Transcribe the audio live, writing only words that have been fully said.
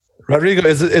Rodrigo,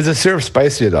 is the syrup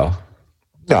spicy though?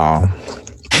 No.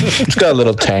 It's got a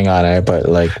little tang on it, but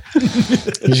like you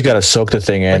just gotta soak the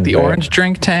thing in. Like the orange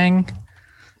drink tang.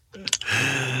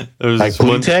 Like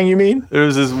tang, you mean? There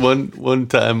was this one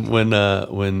time when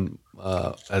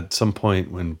at some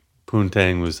point when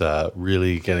poontang was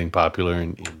really getting popular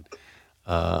in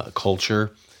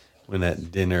culture, when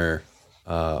at dinner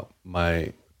I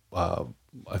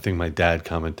think my dad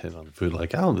commented on the food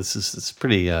like, "Oh, this is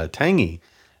pretty tangy."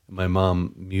 And my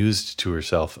mom mused to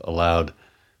herself aloud,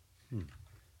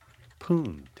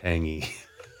 "Poon tangy."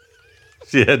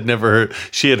 She had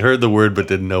heard the word but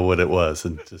didn't know what it was,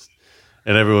 and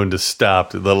everyone just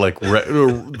stopped.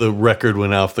 The record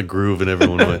went off the groove, and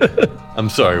everyone went, "I'm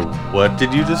sorry, what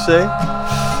did you just say?"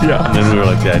 Yeah, and then we were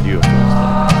like, "Dad, you have to stop."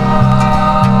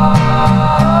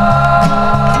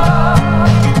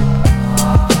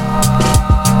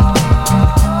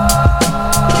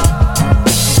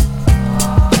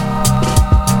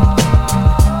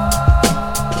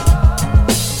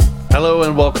 Hello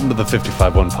and welcome to the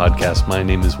 55-1 podcast. My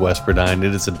name is Wes Burdine.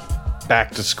 It is a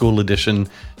back-to-school edition.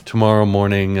 Tomorrow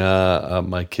morning,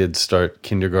 my kids start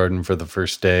kindergarten for the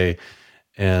first day,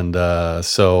 and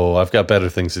so I've got better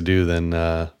things to do than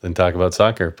talk about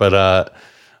soccer. But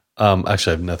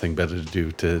actually, I have nothing better to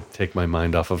do to take my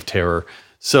mind off of terror.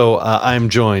 So I'm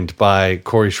joined by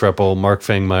Corey Schreppel, Mark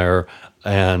Fangmeyer,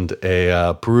 and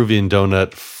a Peruvian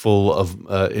donut full of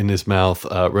in his mouth,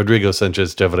 Rodrigo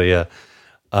Sanchez Chavarria.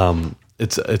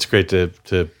 It's great to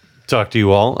talk to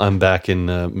you all. I'm back in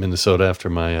Minnesota after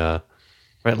my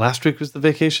right. Last week was the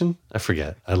vacation. I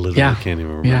forget. I literally can't even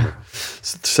remember. Yeah.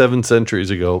 7 centuries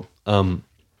ago. I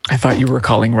thought you were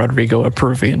calling Rodrigo a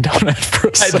Peruvian donut for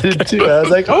a second. I did too. I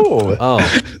was like, oh,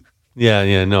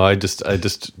 yeah. No, I just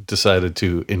decided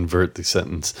to invert the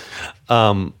sentence.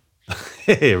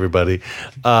 Hey, everybody.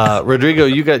 Rodrigo,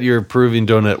 you got your Peruvian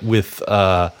donut with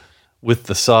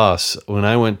the sauce. When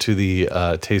I went to the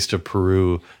Taste of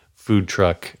Peru food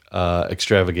truck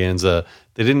extravaganza,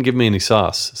 they didn't give me any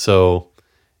sauce. So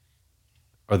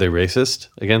are they racist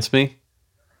against me?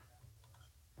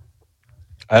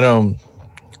 I don't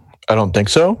think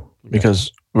so,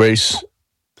 because race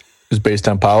is based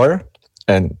on power,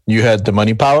 and you had the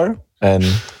money power, and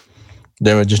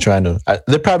they were just trying to.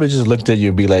 They probably just looked at you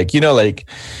and be like, like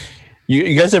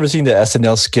you guys ever seen the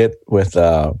SNL skit with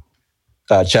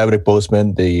Chadwick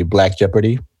Boseman, the Black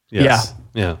Jeopardy? Yes.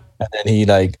 Yeah. And then he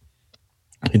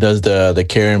does the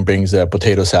Karen brings a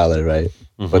potato salad, right?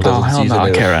 Mm-hmm. But doesn't season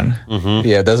it. Karen. Mm-hmm.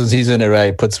 Yeah, doesn't season it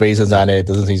right, puts raisins on it,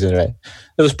 doesn't season it right.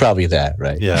 It was probably that,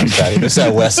 right? Yeah. It's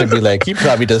that Wes would be like, he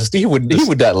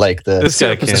would not like the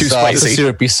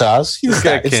syrupy sauce.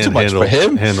 It's too much for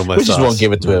him. We just won't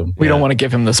give it to him. We don't want to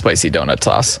give him the spicy donut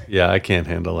sauce. Yeah, I can't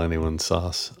handle anyone's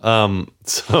sauce.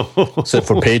 Except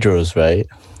for Pedro's, right?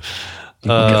 You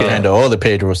can handle all the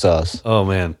Pedro sauce. Oh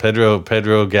man, Pedro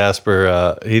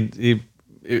Gasper.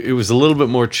 It was a little bit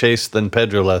more chaste than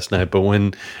Pedro last night, but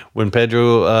when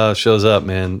Pedro shows up,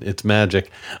 man, it's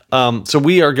magic. So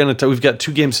we are gonna. We've got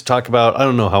 2 games to talk about. I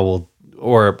don't know how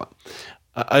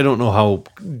I don't know how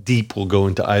deep we'll go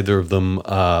into either of them.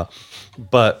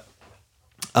 But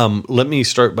let me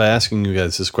start by asking you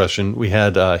guys this question. We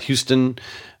had Houston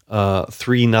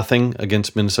 3-0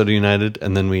 against Minnesota United,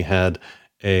 and then we had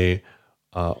a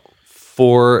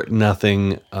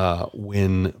 4-0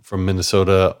 win from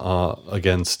Minnesota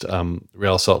against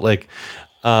Real Salt Lake.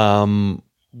 You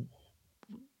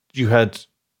had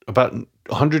about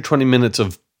 120 minutes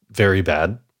of very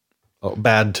bad,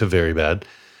 bad to very bad,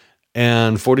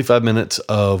 and 45 minutes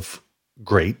of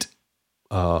great.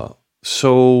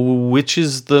 So which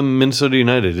is the Minnesota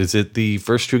United? Is it the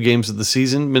first 2 games of the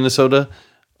season, Minnesota,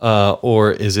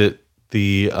 or is it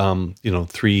the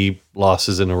 3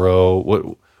 losses in a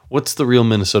row? What's the real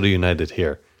Minnesota United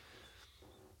here?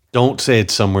 Don't say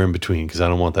it's somewhere in between, because I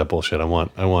don't want that bullshit. I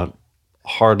want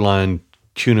hardline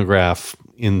cunograph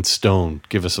in stone.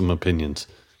 Give us some opinions.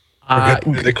 We're going to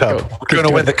win the cup. We're going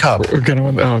to win the cup. We're going to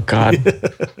win. Oh God,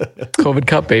 COVID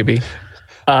Cup, baby.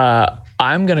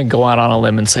 I'm going to go out on a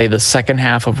limb and say the second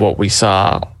half of what we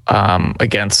saw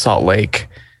against Salt Lake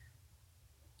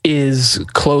is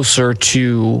closer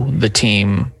to the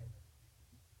team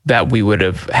that we would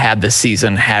have had this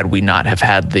season had we not have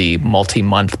had the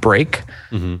multi-month break.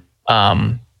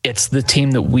 Mm-hmm. It's the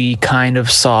team that we kind of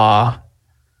saw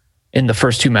in the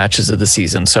first 2 matches of the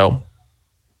season. So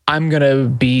I'm going to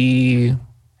be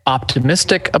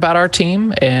optimistic about our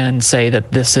team and say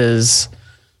that this is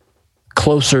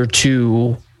closer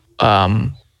to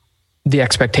the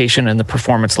expectation and the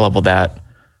performance level that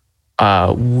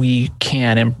we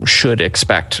can and should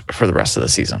expect for the rest of the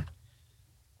season.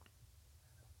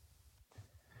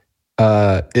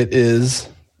 It is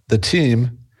the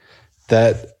team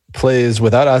that plays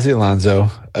without Ozzie Alonso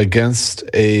against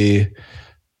a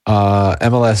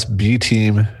MLS B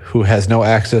team who has no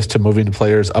access to moving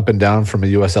players up and down from a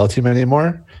USL team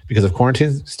anymore because of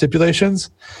quarantine stipulations.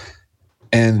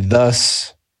 And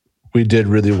thus, we did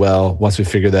really well once we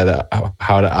figured that out,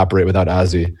 how to operate without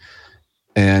Ozzie.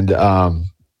 And I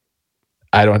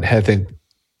think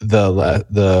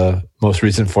the most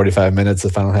recent 45 minutes, the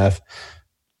final half,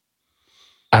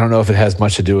 I don't know if it has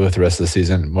much to do with the rest of the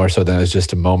season, more so than it's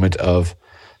just a moment of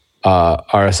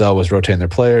RSL was rotating their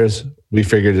players. We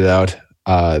figured it out.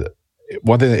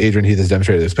 One thing that Adrian Heath has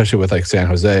demonstrated, especially with like San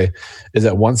Jose, is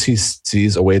that once he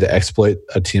sees a way to exploit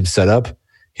a team setup,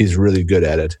 he's really good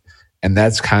at it. And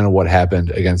that's kind of what happened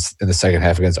in the second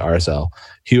half against RSL.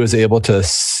 He was able to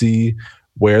see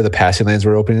where the passing lanes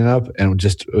were opening up and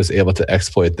just was able to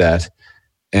exploit that.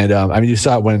 And you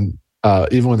saw it when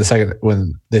even when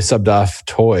they subbed off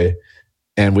Toy,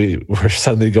 and we were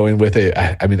suddenly going with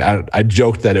I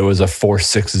joked that it was a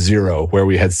 4-6-0 where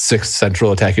we had 6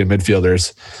 central attacking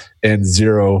midfielders and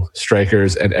 0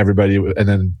 strikers and everybody, and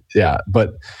then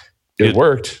but it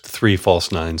worked. 3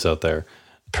 false nines out there,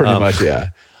 pretty much, yeah.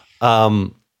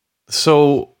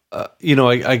 So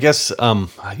I guess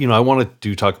I wanted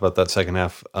to talk about that second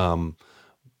half,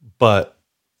 but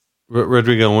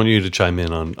Rodrigo, I want you to chime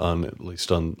in on at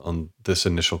least on this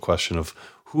initial question of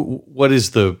what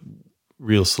is the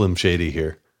real Slim Shady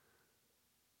here?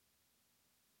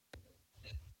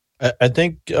 I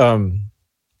think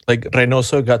like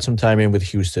Reynoso got some time in with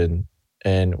Houston,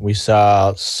 and we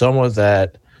saw some of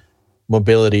that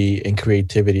mobility and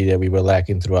creativity that we were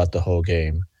lacking throughout the whole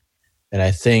game. And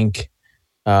I think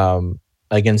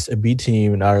against a B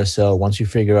team in RSL, once you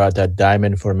figure out that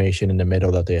diamond formation in the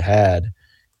middle that they had,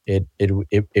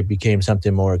 it became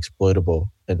something more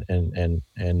exploitable, and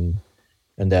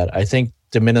that I think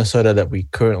the Minnesota that we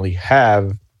currently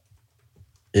have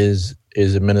is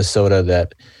a Minnesota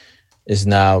that is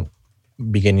now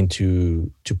beginning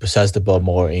to possess the ball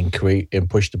more and create and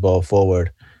push the ball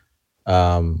forward.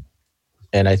 And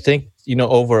I think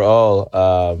overall,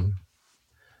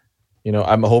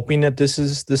 I'm hoping that this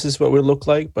is what we look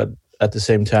like, but at the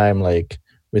same time, like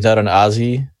without an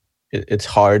Ozzie, it's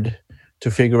hard to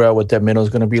figure out what that middle is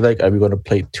going to be like. Are we going to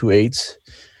play 2 8s?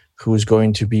 Who's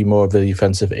going to be more of a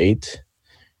defensive 8,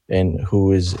 and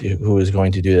who is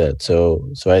going to do that?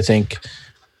 So I think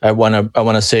I want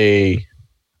to say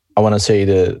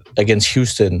that against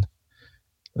Houston,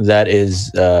 that is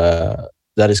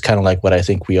kind of like what I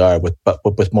think we are with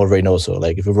more Reynoso.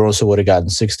 Like if Reynoso would have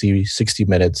gotten 60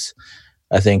 minutes,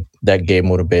 I think that game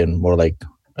would have been more like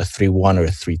a 3-1 or a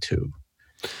 3-2.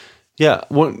 Yeah,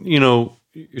 well,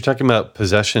 you're talking about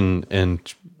possession,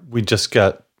 and we just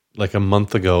got like a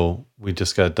month ago, we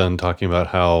just got done talking about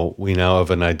how we now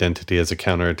have an identity as a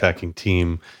counterattacking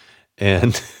team,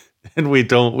 and we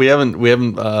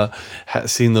haven't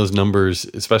seen those numbers,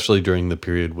 especially during the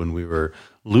period when we were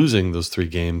losing those 3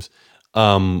 games.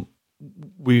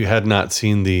 We had not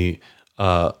seen the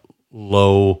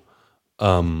low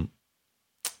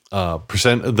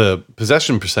the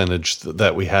possession percentage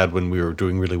that we had when we were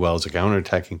doing really well as a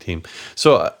counterattacking team.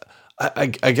 So I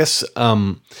guess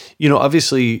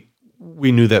obviously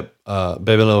we knew that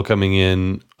Bebelo coming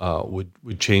in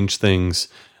would change things,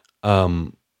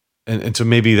 and so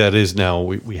maybe that is now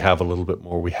we have a little bit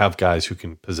more. We have guys who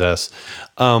can possess.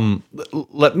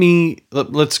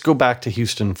 Let's go back to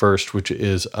Houston first, which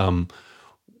is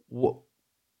what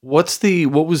was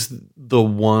the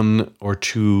 1 or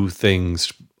 2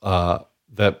 things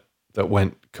that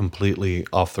went completely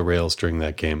off the rails during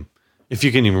that game? If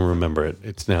you can even remember it.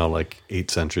 It's now like 8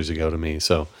 centuries ago to me.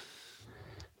 So,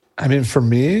 I mean, for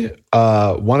me,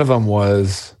 one of them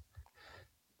was,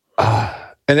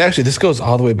 and actually this goes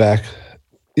all the way back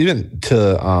even to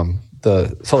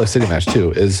the Salt Lake City match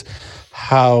too, is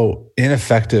how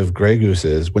ineffective Grey Goose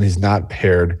is when he's not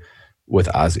paired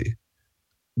with Ozzie.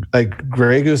 Like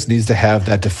Grey Goose needs to have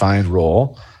that defined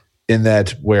role in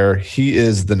that where he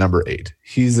is the number 8.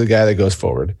 He's the guy that goes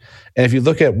forward. And if you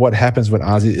look at what happens when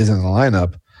Ozzie is in the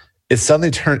lineup, he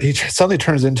suddenly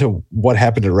turns into what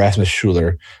happened to Rasmus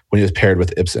Schuler when he was paired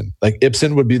with Ibsen. Like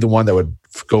Ibsen would be the one that would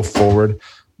go forward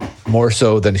more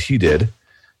so than he did.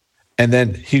 And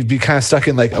then he'd be kind of stuck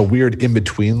in like a weird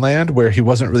in-between land where he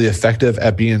wasn't really effective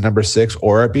at being a number 6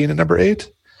 or at being a number 8.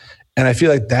 And I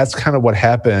feel like that's kind of what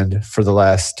happened for the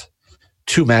last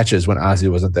 2 matches when Ozzie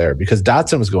wasn't there, because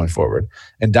Dotson was going forward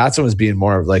and Dotson was being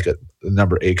more of like a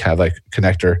number 8 kind of like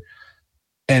connector.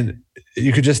 And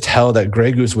you could just tell that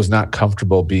Grey Goose was not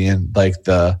comfortable being like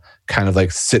the kind of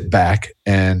like sit back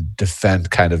and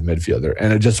defend kind of midfielder.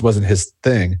 And it just wasn't his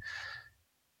thing.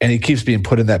 and he keeps being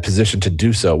put in that position to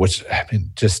do so, which, I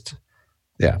mean, just,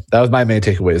 yeah, that was my main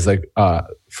takeaway is like,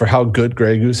 for how good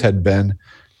Grey Goose had been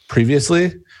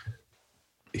previously,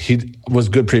 he was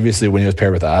good previously when he was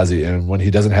paired with Ozzy, and when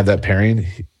he doesn't have that pairing,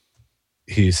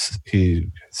 he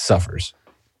suffers.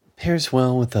 Pairs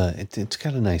well with it's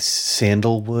got a nice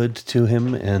sandalwood to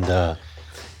him, and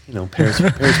pairs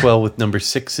well with number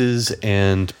 6s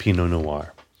and Pinot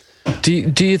Noir.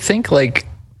 Do you think like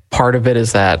part of it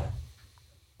is that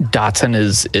Dotson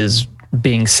is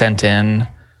being sent in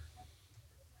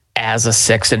as a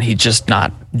 6 and he's just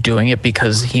not doing it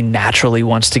because he naturally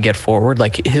wants to get forward?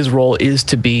 Like his role is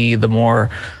to be the more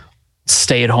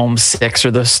stay-at-home 6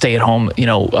 or the stay-at-home,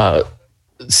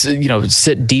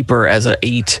 sit deeper as an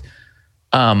 8.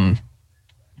 But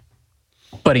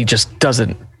he just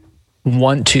doesn't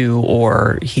want to,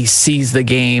 or he sees the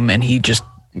game and he just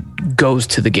goes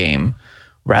to the game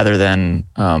rather than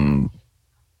kind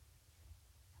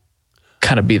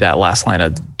of be that last line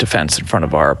of defense in front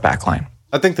of our back line.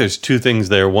 I think there's two things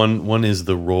there. One is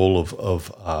the role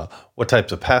of what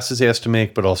types of passes he has to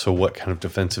make, but also what kind of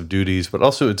defensive duties. But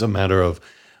also it's a matter of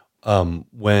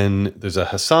when there's a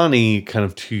Hassani kind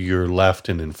of to your left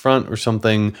and in front or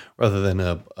something, rather than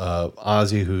a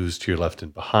Ozzy who's to your left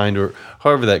and behind, or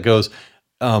however that goes.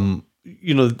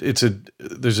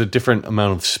 There's a different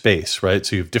amount of space, right?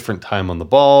 So you have different time on the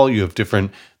ball. You have the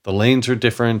lanes are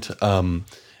different. And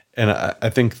I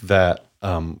think that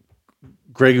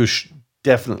Grey Goose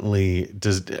definitely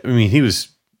does. I mean, he was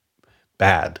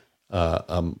bad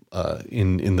in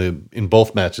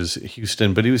both matches,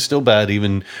 Houston, but he was still bad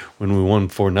even when we won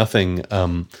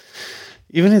 4-0.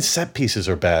 Even his set pieces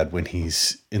are bad when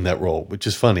he's in that role, which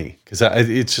is funny because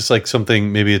it's just like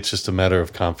something. Maybe it's just a matter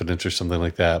of confidence or something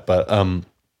like that. But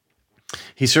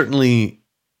he certainly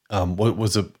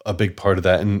was a big part of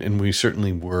that, and we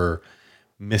certainly were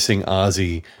missing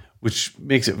Ozzy, which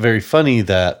makes it very funny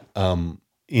that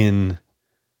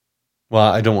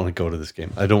well, I don't want to go to this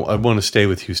game. I want to stay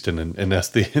with Houston and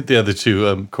ask the other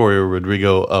two, Corey or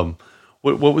Rodrigo.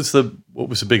 What was the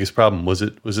biggest problem? Was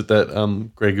it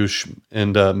that Grey Goose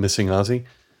and missing Ozzy?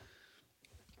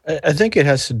 I think it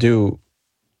has to do.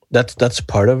 That's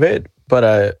part of it.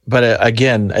 But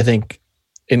again, I think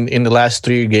in the last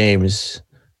 3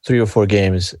 or 4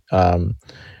 games,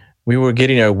 we were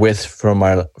getting our width from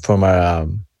our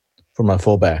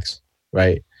fullbacks,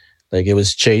 right? Like it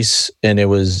was Chase and it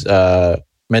was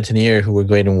Mentenier who were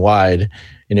going wide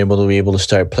and able to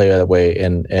start play that way.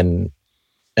 And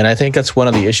I think that's one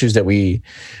of the issues that we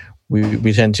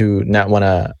tend to not want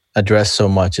to address so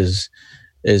much is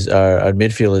our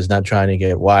midfield is not trying to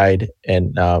get wide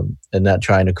and not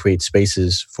trying to create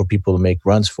spaces for people to make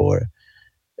runs for.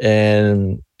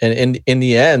 And in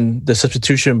the end, the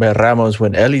substitution by Ramos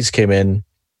when Ellis came in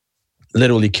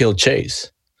literally killed Chase.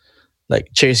 Like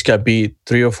Chase got beat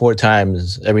 3 or 4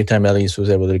 times every time Ellis was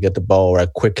able to get the ball or a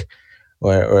quick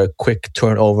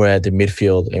turnover at the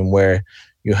midfield, and where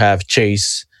you have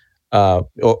Chase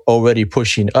already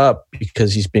pushing up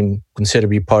because he's been considered to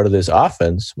be part of this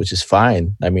offense, which is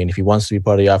fine. I mean, if he wants to be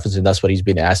part of the offense and that's what he's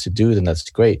been asked to do, then that's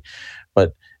great.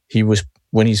 But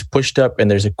when he's pushed up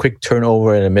and there's a quick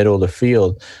turnover in the middle of the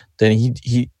field, then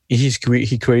he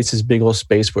creates this big old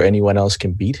space where anyone else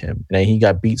can beat him. And he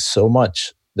got beat so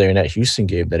much there in that Houston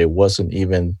game that it wasn't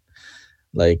even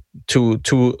like two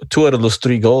out of those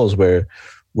 3 goals where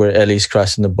Ellie's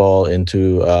crossing the ball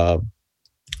into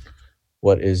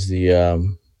what is the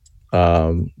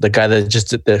guy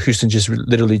that Houston just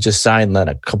literally just signed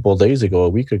a a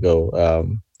week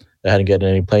ago. That hadn't gotten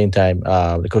any playing time.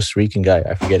 The Costa Rican guy,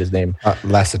 I forget his name.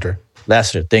 Lassiter,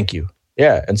 thank you.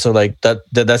 Yeah, and so like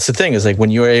that's the thing is like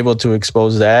when you're able to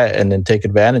expose that and then take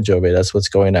advantage of it, that's what's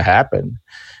going to happen.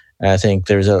 And I think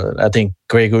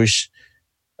Grey Goose,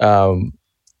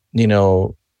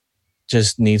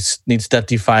 just needs that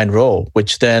defined role,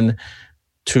 which then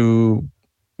to,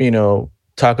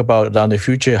 talk about down the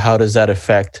future, how does that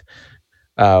affect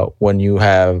how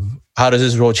does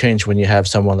his role change when you have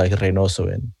someone like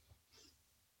Reynoso in?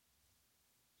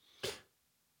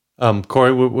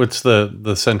 Corey, what's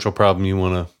the central problem you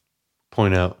want to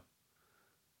point out?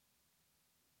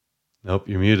 Nope,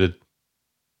 you're muted.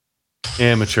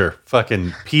 Amateur,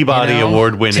 fucking Peabody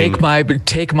award winning. Give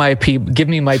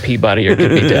me my Peabody or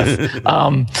give me death.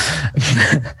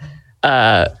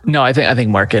 No, I think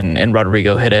Mark and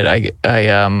Rodrigo hit it.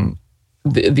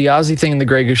 The Aussie thing and the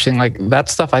Grey Goose thing, like that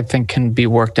stuff, I think can be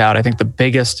worked out. I think the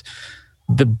biggest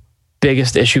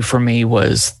issue for me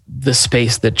was the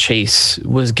space that Chase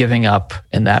was giving up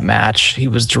in that match. He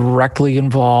was directly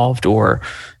involved, or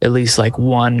at least like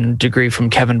 1 degree from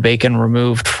Kevin Bacon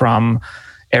removed from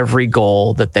every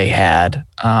goal that they had.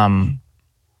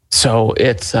 So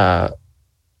it's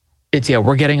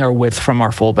we're getting our width from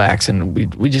our fullbacks, and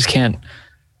we just can't.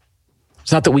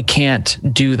 It's not that we can't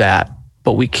do that,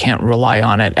 but we can't rely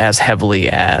on it as heavily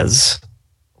as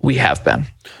we have been.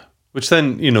 Which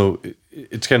then,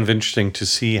 it's kind of interesting to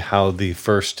see how the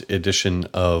first edition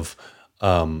of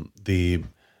the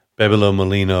Bebelo,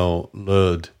 Molino,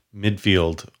 Lod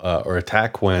midfield or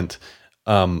attack went,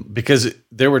 because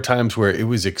there were times where it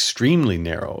was extremely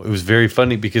narrow. It was very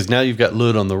funny because now you've got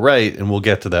Lod on the right, and we'll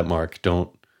get to that, Mark.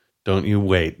 Don't you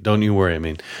wait. Don't you worry. I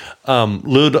mean,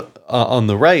 Lod on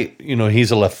the right,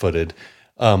 he's a left-footed.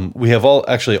 We have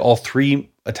all three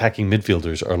attacking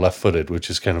midfielders are left-footed, which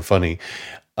is kind of funny.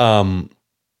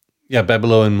 Yeah,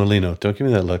 Bebelo and Molino. Don't give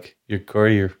me that look.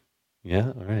 Corey,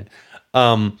 yeah, all right.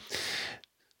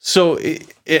 So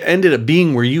it ended up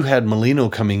being where you had Molino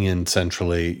coming in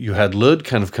centrally. You had Lod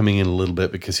kind of coming in a little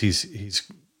bit because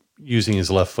he's using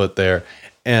his left foot there.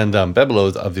 And Bebelo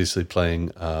is obviously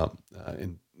playing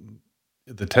in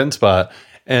the 10 spot.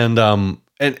 And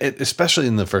especially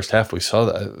in the first half, we saw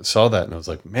that, and I was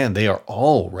like, man, they are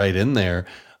all right in there.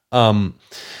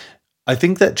 I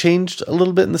think that changed a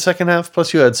little bit in the second half.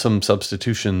 Plus, you had some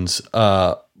substitutions.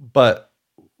 But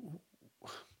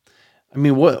I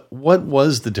mean, what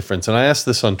was the difference? And I asked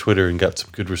this on Twitter and got some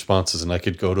good responses, and I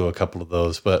could go to a couple of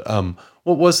those. But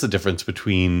what was the difference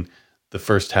between the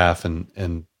first half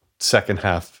and second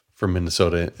half for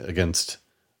Minnesota against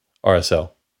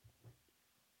RSL?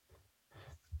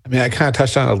 I mean, I kind of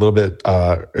touched on it a little bit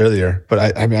earlier,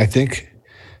 but I think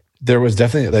there was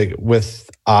definitely, like,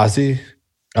 with Ozzy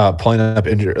pulling up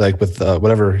injury, like with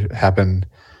whatever happened,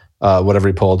 whatever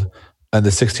he pulled in the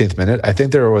 16th minute, I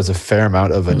think there was a fair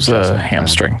amount of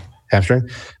hamstring. There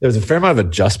was a fair amount of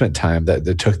adjustment time that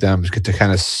took them to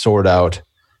kind of sort out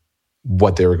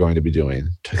what they were going to be doing,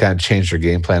 to kind of change their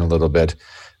game plan a little bit,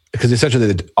 because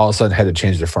essentially they all of a sudden had to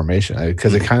change their formation,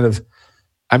 because it kind of,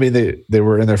 I mean, they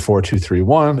were in their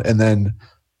 4-2-3-1, and then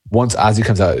once Ozzy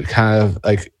comes out, it kind of,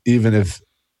 like, even if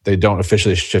they don't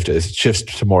officially shift it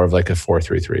shifts to more of like a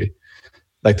 4-3-3,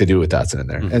 like they do with Dotson in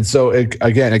there. And so I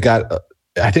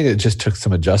think it just took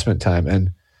some adjustment time,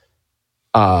 and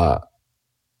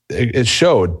it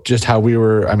showed just how we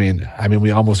were. I mean, we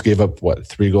almost gave up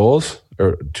 3 goals,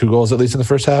 or 2 goals at least in the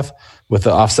first half, with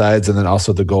the offsides, and then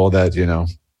also the goal that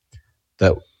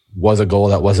that was a goal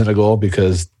that wasn't a goal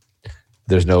because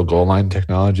there's no goal line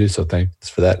technology. So thanks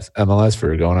for that, MLS,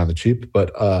 for going on the cheap.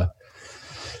 But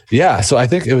yeah, so I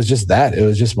think it was just that. It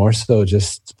was just more so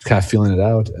just kind of feeling it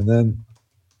out, and then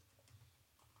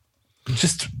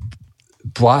just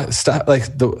stop.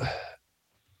 Like, the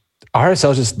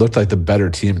RSL just looked like the better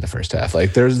team in the first half.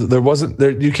 Like, there wasn't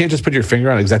there. You can't just put your finger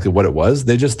on exactly what it was.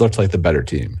 They just looked like the better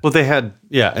team. Well, they had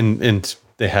and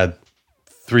they had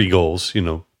 3 goals.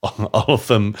 All of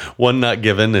them, 1 not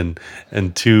given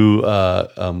and 2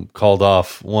 called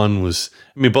off. One was,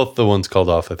 both the ones called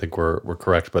off I think were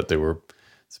correct, but they were,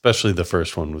 especially the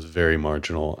first one, was very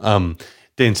marginal.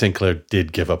 Dayne St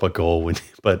did give up a goal,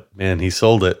 but man, he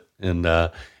sold it, and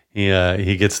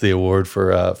he gets the award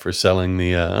for selling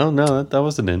the. Oh no, that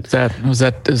wasn't in.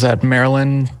 Is that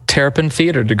Maryland Terrapin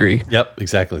Theater degree? Yep,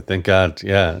 exactly. Thank God.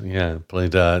 Yeah.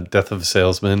 Played Death of a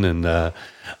Salesman, and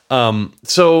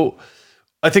so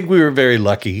I think we were very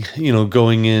lucky.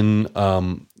 Going into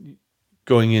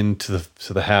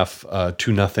the half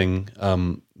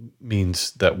 2-0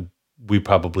 means that we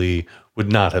probably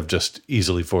would not have just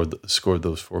easily scored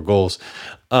those 4 goals.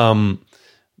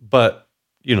 But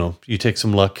you take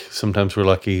some luck. Sometimes we're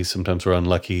lucky, sometimes we're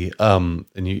unlucky. And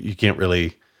you can't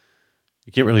really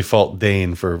fault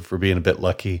Dayne for being a bit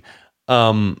lucky.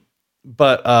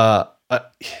 But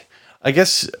I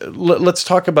guess let's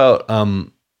talk about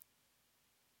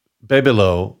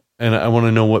Bebelo, and I want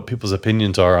to know what people's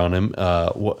opinions are on him.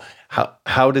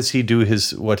 How does he do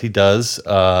what he does?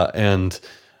 And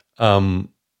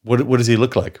what does he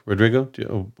look like? Rodrigo, do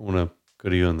you want to go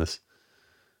to you on this?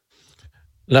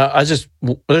 No,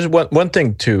 there's one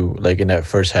thing too, like in that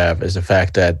first half, is the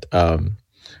fact that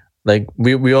like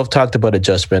we all talked about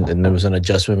adjustment, and there was an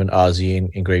adjustment when Ozzy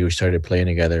and Gregory started playing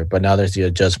together, but now there's the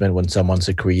adjustment when someone's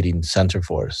a creating center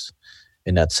force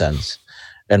in that sense.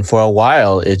 And for a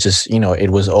while, it just, it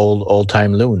was old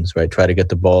time Loons, right? Try to get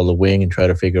the ball the wing and try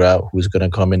to figure out who's going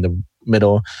to come in the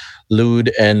middle.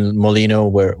 Lod and Molino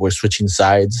were switching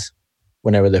sides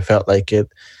whenever they felt like it,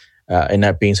 and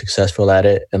not being successful at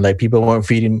it. And like, people weren't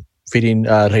feeding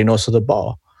Reynoso the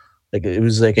ball. Like, it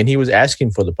was like, and he was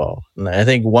asking for the ball. And I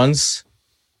think once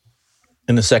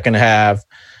in the second half,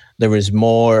 there was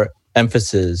more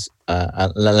emphasis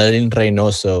on letting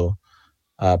Reynoso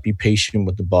be patient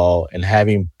with the ball, and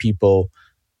having people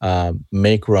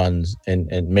make runs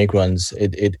and make runs,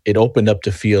 it opened up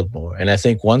the field more. And I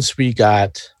think once we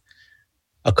got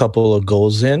a couple of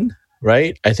goals in,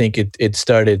 right, I think it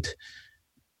started.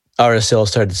 RSL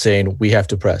started saying we have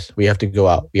to press, we have to go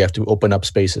out, we have to open up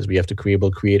spaces, we have to be able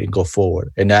to create and go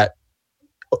forward, and that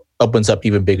opens up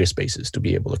even bigger spaces to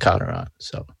be able to counter on.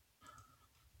 So,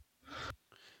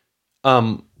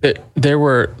 there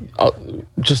were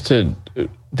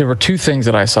there were two things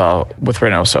that I saw with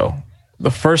Reynoso. The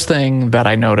first thing that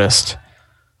I noticed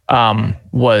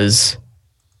was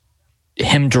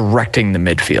him directing the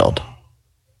midfield,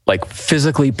 like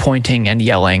physically pointing and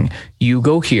yelling, "You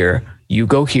go here, you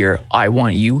go here, I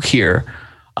want you here."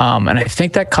 And I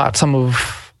think that caught I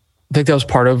think that was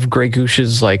part of Grey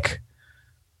Goosh's like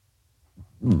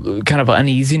kind of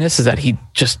uneasiness, is that he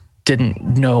just didn't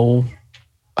know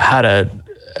how to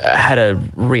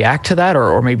react to that,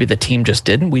 or maybe the team just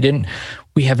didn't.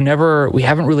 We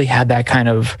haven't really had that kind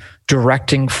of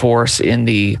directing force in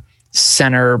the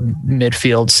center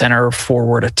midfield, center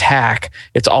forward attack.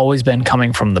 It's always been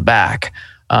coming from the back.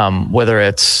 Whether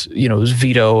it's, it was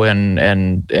Vito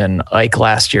and Ike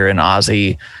last year and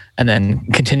Ozzy, and then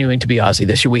continuing to be Ozzy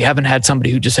this year. We haven't had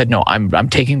somebody who just said, "No, I'm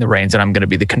taking the reins and I'm going to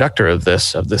be the conductor of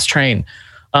this train."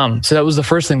 So that was the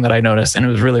first thing that I noticed, and it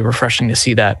was really refreshing to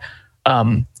see that.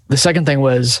 The second thing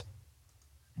was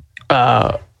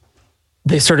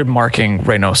they started marking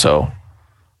Reynoso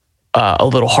a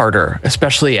little harder,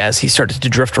 especially as he started to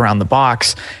drift around the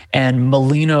box. And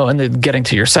Molino, and then getting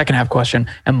to your second half question,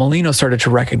 and Molino started to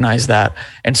recognize that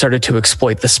and started to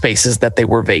exploit the spaces that they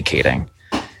were vacating.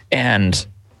 And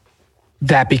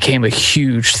that became a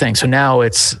huge thing. So now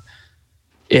it's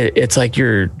like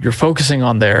you're focusing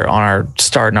on our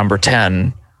star number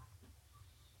 10,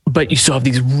 but you still have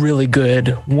these really good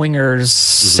wingers,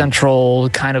 central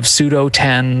kind of pseudo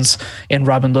 10s in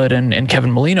Robin Lod and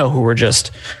Kevin Molino, who were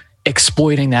just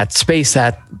exploiting that space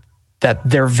that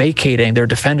they're vacating. Their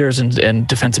defenders and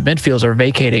defensive midfielders are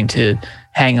vacating to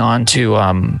hang on to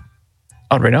on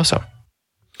Reynoso.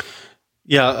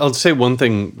 Yeah, I'll say one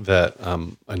thing that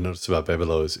I noticed about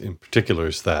Bebelo is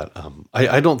that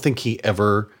I don't think he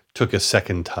ever took a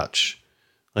second touch.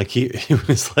 Like he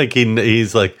was like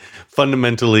he's like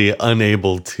fundamentally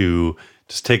unable to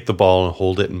just take the ball and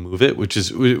hold it and move it, which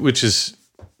is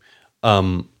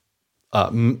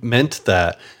meant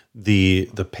that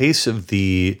the pace of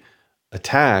the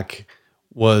attack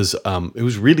was it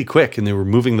was really quick, and they were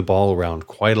moving the ball around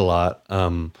quite a lot.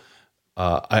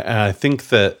 I think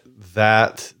that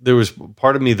there was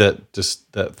part of me that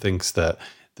thinks that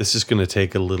this is going to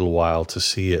take a little while to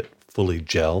see it fully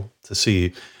gel, to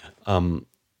see. We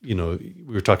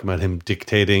were talking about him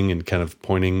dictating and kind of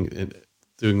pointing and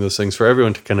doing those things for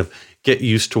everyone to kind of get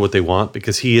used to what they want,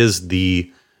 because he is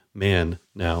the man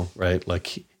now, right?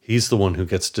 Like he's the one who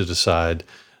gets to decide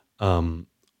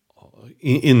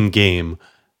in game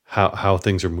how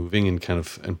things are moving and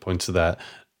points to that.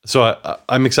 So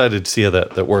I'm excited to see how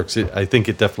that works. I think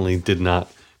it definitely did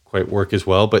not quite work as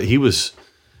well, but he was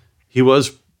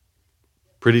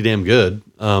pretty damn good.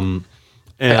 And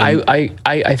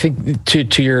I think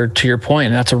to your point,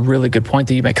 and that's a really good point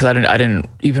that you make, because I didn't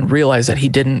even realize that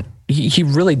he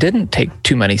really didn't take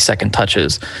too many second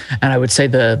touches. And I would say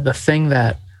the thing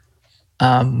that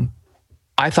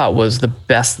I thought was the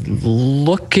best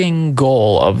looking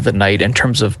goal of the night in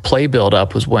terms of play build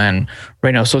up was when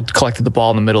Reynoso collected the ball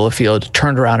in the middle of the field,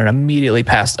 turned around and immediately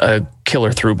passed a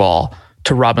killer through ball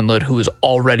to Robin Lod, who was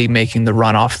already making the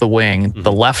run off the wing,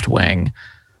 the left wing,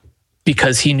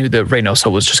 because he knew that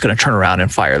Reynoso was just going to turn around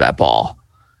and fire that ball.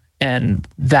 And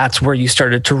that's where you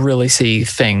started to really see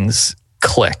things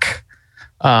click.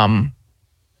 And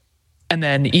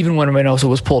then even when Reynoso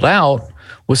was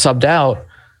subbed out,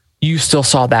 you still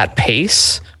saw that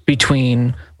pace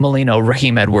between Molino,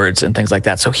 Raheem Edwards, and things like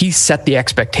that. So he set the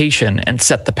expectation and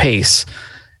set the pace,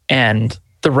 and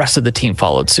the rest of the team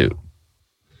followed suit.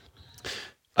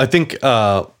 I think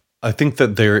that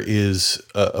there is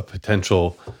a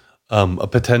potential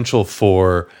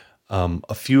for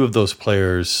a few of those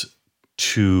players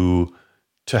to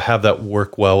have that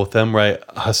work well with them, right?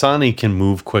 Hassani can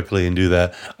move quickly and do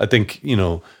that. I think,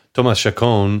 Thomas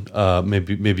Chacon,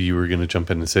 maybe you were going to jump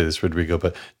in and say this, Rodrigo,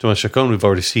 but Thomas Chacon, we've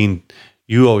already seen.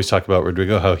 You always talk about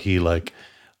Rodrigo, how he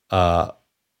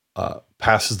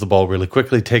passes the ball really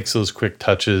quickly, takes those quick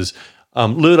touches.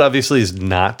 Lod obviously is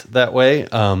not that way,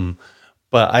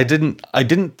 but I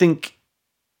didn't think.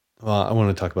 Well, I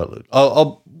want to talk about Lod.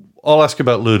 I'll ask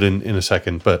about Lod in a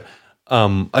second, but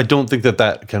I don't think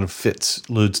that kind of fits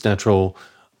Lod's natural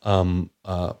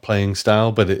playing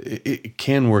style, but it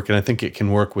can work, and I think it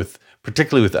can work with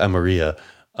particularly with Amaria.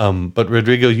 But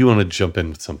Rodrigo, you want to jump in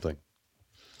with something?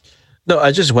 No,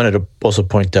 I just wanted to also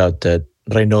point out that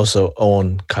Reynoso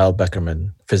owned Kyle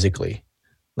Beckerman physically.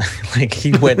 Like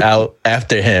he went out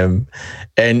after him,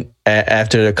 and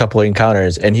after a couple of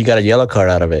encounters, and he got a yellow card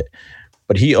out of it.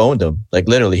 But he owned him. Like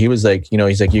literally, he was like,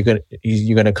 he's like,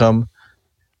 you're gonna come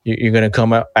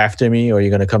out after me, or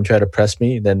you're gonna come try to press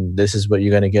me. Then this is what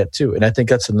you're gonna get too. And I think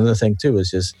that's another thing too.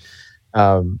 Is just,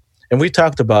 and we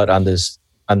talked about on this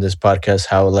podcast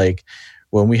how like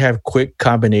when we have quick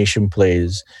combination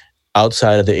plays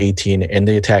outside of the 18 and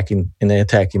the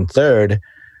attacking third,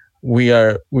 we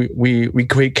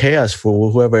create chaos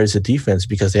for whoever is the defense,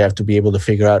 because they have to be able to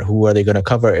figure out who are they going to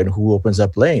cover and who opens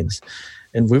up lanes.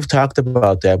 And we've talked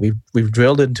about that. We've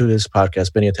drilled into this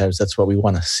podcast many times. That's what we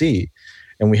want to see,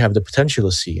 and we have the potential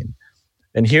to see.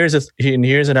 And here's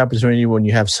an opportunity when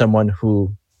you have someone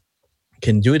who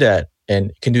can do that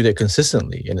and can do that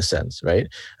consistently, in a sense, right?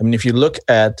 I mean, if you look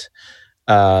at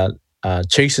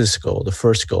Chase's goal, the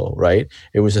first goal, right?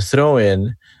 It was a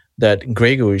throw-in that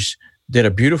Gregush did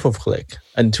a beautiful flick.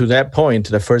 And to that point,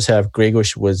 the first half,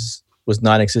 Gregush was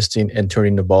non-existent and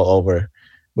turning the ball over,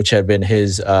 which had been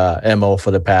his MO for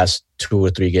the past 2 or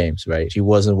 3 games, right? He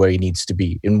wasn't where he needs to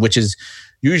be, and which is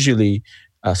usually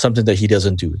something that he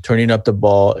doesn't do. Turning up the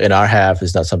ball in our half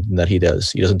is not something that he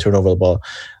does. He doesn't turn over the ball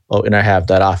in our half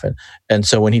that often. And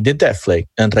so when he did that flick,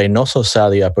 and Reynoso saw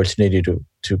the opportunity to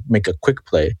make a quick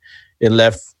play, it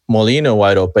left Molino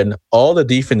wide open. All the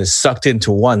defense is sucked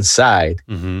into one side.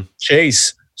 Mm-hmm.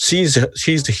 Chase sees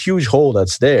the huge hole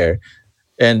that's there,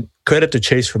 and credit to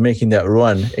Chase for making that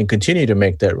run and continue to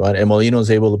make that run. And Molino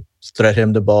is able to thread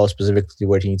him the ball specifically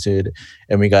where he needed,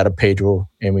 and we got a Pedro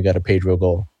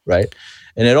goal, right?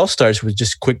 And it all starts with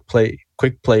just quick play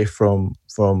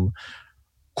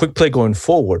going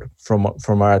forward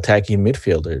from our attacking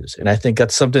midfielders. And I think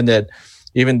that's something that,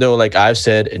 even though like I've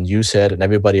said and you said and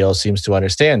everybody else seems to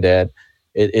understand that,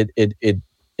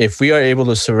 if we are able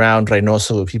to surround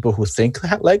Reynoso with people who think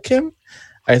like him,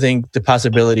 I think the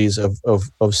possibilities of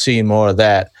seeing more of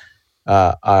that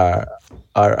are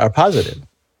positive.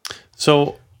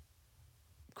 So,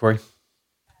 Corey?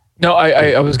 No,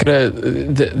 I was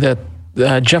gonna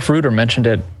Jeff Reuter mentioned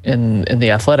it in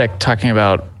The Athletic, talking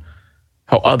about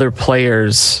how other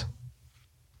players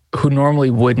who normally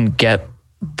wouldn't get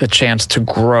the chance to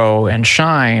grow and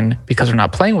shine because they're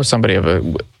not playing with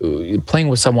playing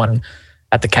with someone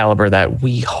at the caliber that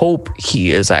we hope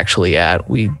he is actually at.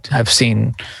 We have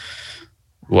seen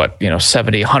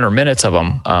 70, 100 minutes of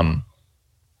him.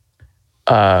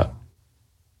 We're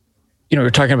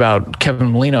talking about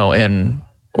Kevin Molino in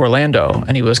Orlando,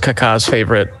 and he was Kaká's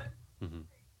favorite,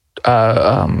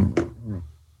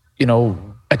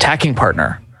 attacking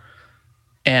partner.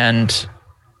 And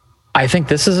I think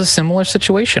this is a similar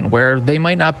situation where he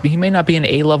may not be an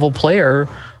A-level player,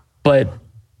 but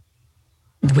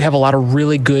we have a lot of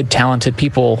really good, talented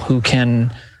people who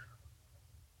can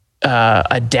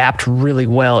adapt really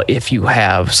well if you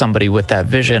have somebody with that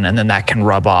vision, and then that can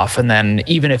rub off. And then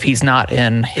even if he's not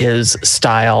in his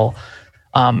style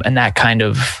and that kind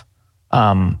of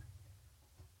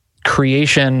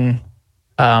creation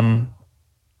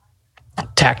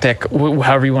tactic,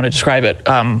 however you want to describe it,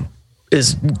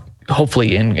 is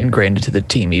hopefully ingrained into the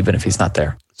team, even if he's not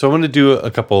there. So I want to do a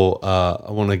couple.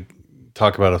 I want to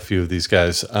talk about a few of these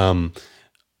guys.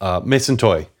 Mason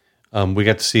Toye. We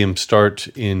got to see him start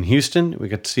in Houston. We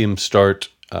got to see him start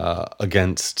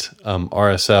against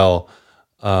RSL.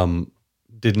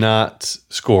 Did not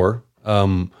score.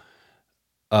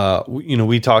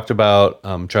 We talked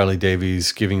about Charlie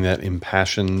Davies giving that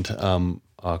impassioned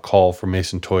call for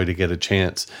Mason Toye to get a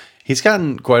chance. He's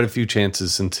gotten quite a few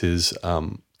chances since his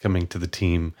coming to the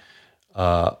team.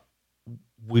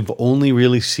 We've only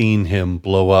really seen him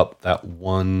blow up that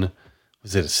one,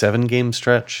 was it a 7-game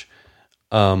stretch?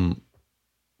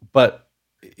 But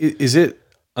is it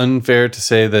unfair to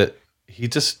say that he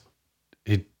doesn't,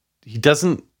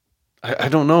 I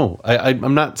don't know.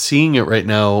 I'm not seeing it right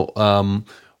now,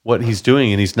 what he's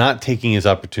doing, and he's not taking his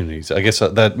opportunities. I guess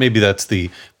that maybe that's the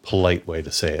polite way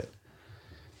to say it.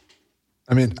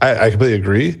 I mean, I completely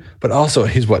agree, but also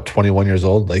he's 21 years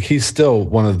old? Like, he's still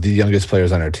one of the youngest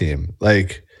players on our team.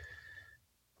 Like,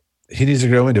 he needs to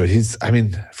grow into it.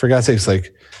 For God's sakes,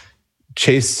 like,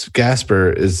 Chase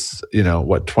Gasper is,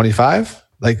 25?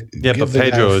 Like, yeah, but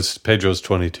Pedro's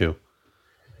 22.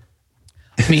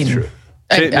 I mean,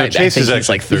 Chase is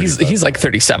actually he's like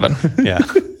 37. Yeah.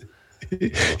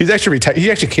 He's actually retired.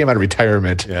 He actually came out of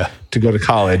retirement to go to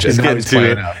college. He's getting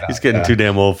too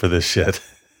damn old for this shit.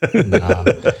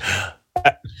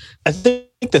 I think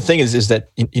the thing is that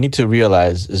you need to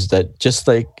realize is that just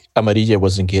like Amarilla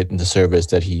wasn't getting the service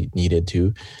that he needed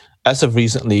to, as of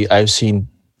recently, I've seen,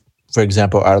 for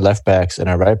example, our left backs and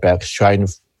our right backs trying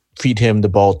to feed him the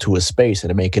ball to a space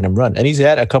and making him run. And he's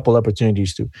had a couple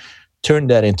opportunities to turn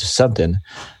that into something,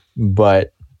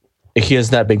 but he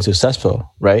has not been successful,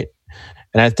 right?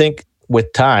 And I think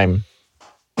with time,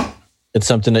 it's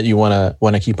something that you want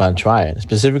to keep on trying.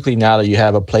 Specifically now that you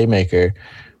have a playmaker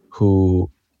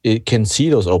who it can see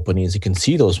those openings, it can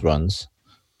see those runs,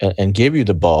 and give you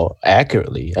the ball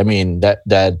accurately. I mean that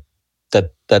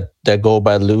goal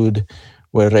by Lod,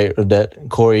 that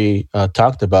Corey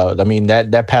talked about. I mean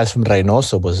that pass from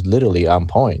Reynoso was literally on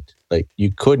point. Like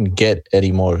you couldn't get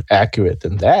any more accurate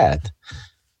than that.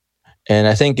 And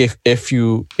I think if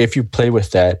you play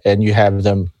with that and you have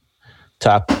them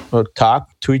talk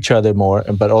to each other more,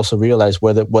 but also realize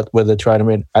where they're trying to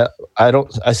win.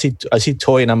 I see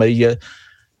Toy and Amarilla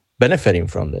benefiting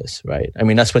from this, right? I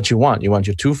mean that's what you want. You want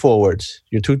your two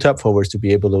top forwards to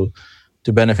be able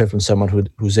to benefit from someone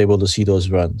who's able to see those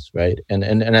runs, right?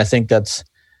 And I think that's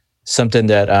something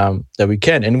that we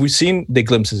can. And we've seen the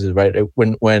glimpses, right?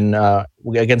 When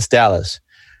against Dallas,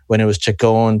 when it was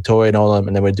Chacon, Toy, and all of them,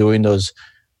 and they were doing those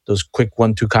quick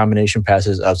 1-2 combination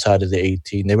passes outside of the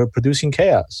 18. They were producing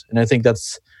chaos. And I think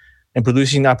and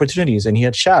producing opportunities, and he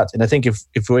had shots. And I think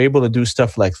if we're able to do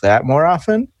stuff like that more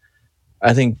often,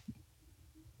 I think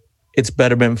it's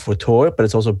betterment for Toy, but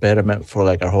it's also betterment for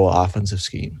like our whole offensive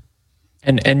scheme.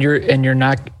 And you're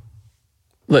not,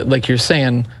 like you're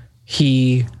saying,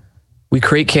 we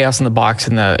create chaos in the box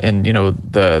in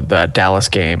the Dallas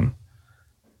game.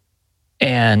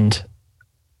 And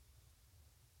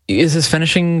is his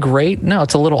finishing great? No,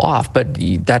 it's a little off, but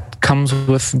that comes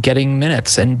with getting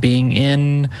minutes and being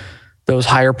in those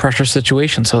higher pressure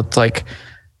situations. So it's like,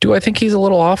 do I think he's a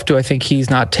little off? Do I think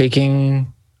he's not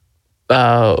taking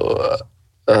his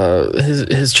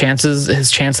chance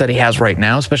that he has right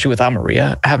now, especially with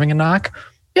Amarilla having a knock?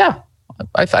 Yeah,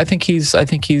 I think he's. I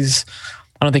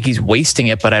don't think he's wasting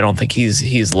it, but I don't think he's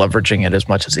leveraging it as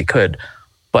much as he could.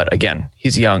 But again,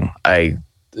 he's young. I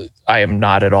am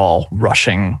not at all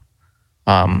rushing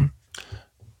to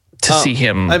see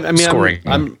him scoring.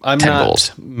 I'm 10 not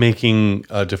goals. Making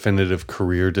definitive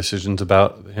career decisions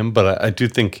about him, but I do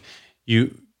think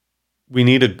we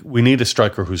need a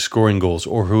striker who's scoring goals,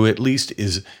 or who at least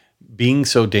is being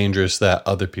so dangerous that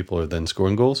other people are then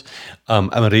scoring goals.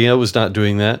 Amarilla was not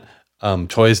doing that.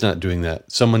 Toy's not doing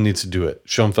that. Someone needs to do it.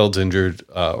 Schoenfeld's injured,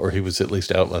 or he was at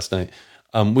least out last night.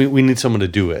 We need someone to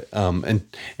do it.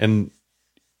 And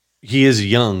he is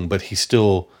young, but he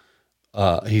still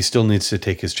needs to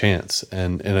take his chance.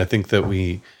 And I think that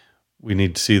we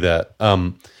need to see that.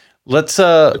 But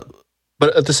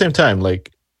at the same time,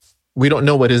 like, we don't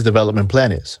know what his development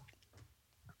plan is.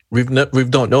 We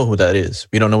don't know who that is.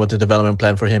 We don't know what the development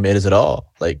plan for him is at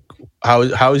all. Like, how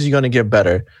is he going to get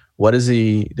better? What is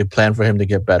the plan for him to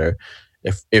get better?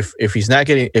 If he's not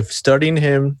getting, if starting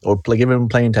him or giving him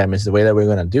playing time is the way that we're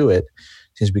going to do it,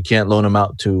 since we can't loan him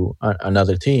out to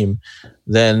another team,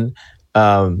 then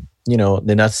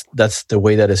then that's the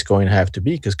way that it's going to have to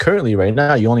be. Because currently, right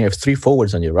now, you only have 3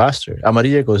 forwards on your roster.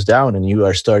 Amarilla goes down, and you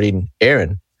are starting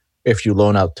Aaron if you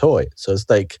loan out Toy. So it's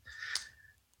like,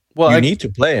 well, you need to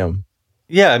play him.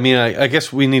 Yeah, I mean, I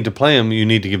guess we need to play him. You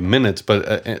need to give him minutes,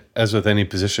 but as with any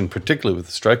position, particularly with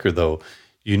a striker, though,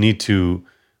 you need to,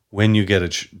 when you get a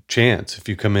chance, if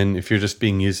you come in, if you're just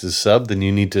being used as a sub, then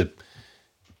you need to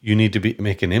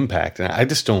make an impact. And I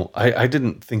just don't. I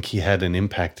didn't think he had an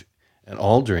impact at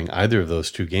all during either of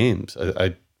those 2 games.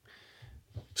 I'm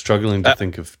struggling to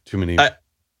think of too many.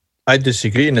 I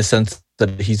disagree in the sense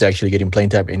that he's actually getting playing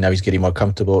time, and now he's getting more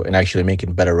comfortable and actually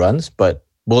making better runs. But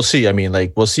we'll see. I mean,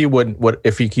 like, we'll see what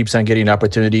if he keeps on getting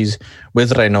opportunities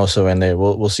with Reynoso, and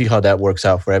we'll see how that works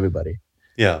out for everybody.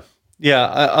 Yeah.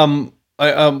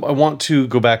 I want to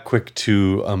go back quick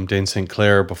to Dayne St.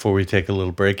 Clair before we take a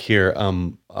little break here.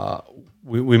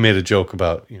 We made a joke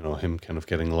about him kind of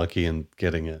getting lucky and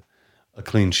getting a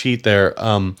clean sheet there.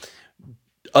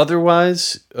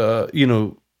 Otherwise,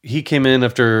 he came in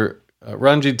after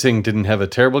Ranjit Singh didn't have a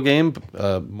terrible game,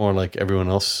 more like everyone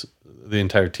else. The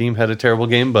entire team had a terrible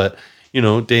game, but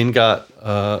Dayne got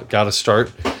a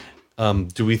start.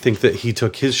 Do we think that he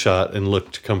took his shot and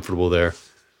looked comfortable there?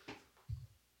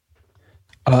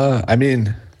 I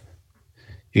mean,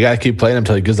 you gotta keep playing him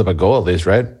until he gives up a goal, at least,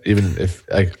 right? Even if,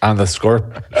 like, on the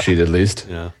score sheet, at least.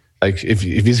 Yeah. Like, if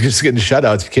he's just getting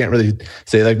shutouts, you can't really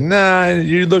say, like, nah,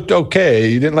 you looked okay.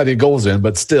 You didn't let any goals in,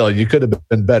 but still, you could have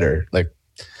been better. Like,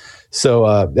 so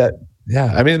I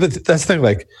mean, that's the thing.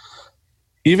 Like,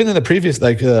 even in the previous,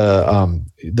 like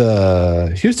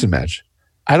the Houston match,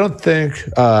 I don't think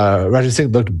Rodrigo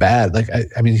St looked bad. Like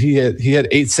I mean, he had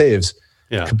 8 saves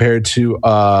compared to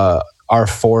our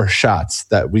 4 shots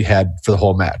that we had for the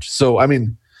whole match. So I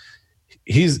mean,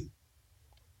 he's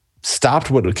stopped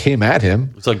what came at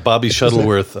him. It's like Bobby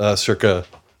Shuttleworth, circa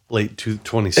late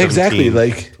 2017. Exactly.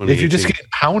 Like if you're just getting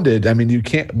pounded, I mean, you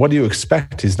can't. What do you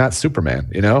expect? He's not Superman,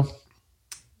 you know.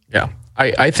 Yeah,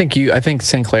 I think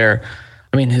St. Clair.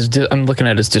 I mean, I'm looking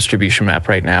at his distribution map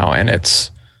right now, and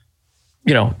it's,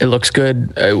 it looks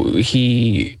good.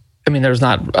 There's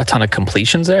not a ton of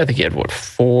completions there. I think he had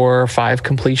 4 or 5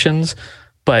 completions,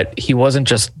 but he wasn't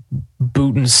just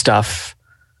booting stuff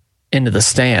into the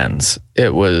stands.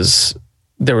 There was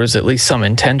at least some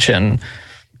intention.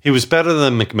 He was better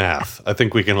than McMath. I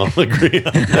think we can all agree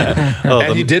on that.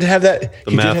 And he did have that.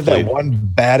 He did have that one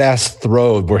badass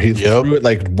throw where he threw it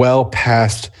like well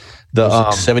past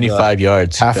the 75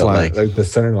 yards, half line, like the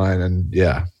center line, and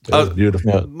it was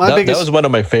beautiful. That was one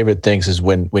of my favorite things is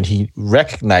when he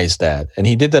recognized that, and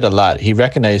he did that a lot. He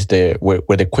recognized where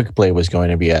the quick play was going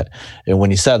to be at, and when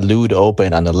he saw Lod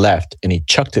open on the left, and he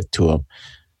chucked it to him,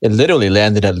 it literally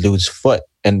landed at Lod's foot.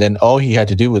 And then all he had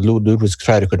to do with Lod was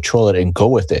try to control it and go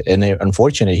with it. And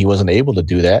unfortunately, he wasn't able to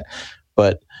do that.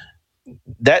 But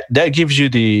that gives you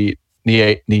the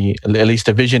at least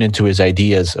a vision into his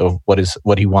ideas of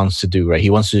what he wants to do. Right? He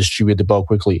wants to distribute the ball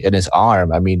quickly. And his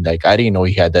arm, I mean, like I didn't know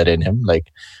he had that in him.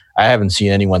 Like I haven't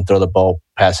seen anyone throw the ball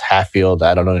past half field.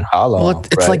 I don't know how long. Well,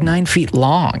 it's like 9 feet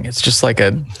long. It's just like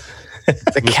a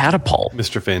catapult.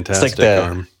 Mr. Fantastic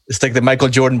arm. It's like the Michael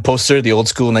Jordan poster, the old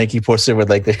school Nike poster, where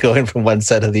like they're going from one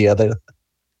side to the other.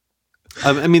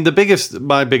 I mean, my biggest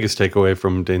takeaway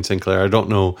from Dayne St. Clair, I don't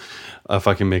know if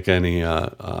I can make any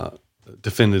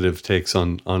definitive takes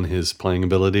on his playing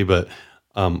ability, but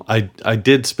I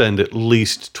did spend at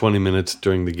least 20 minutes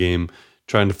during the game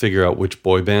trying to figure out which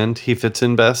boy band he fits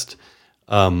in best.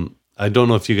 I don't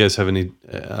know if you guys have any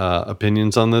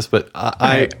opinions on this, but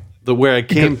where I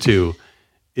came to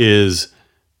is,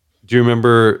 do you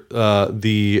remember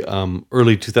the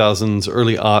early 2000s,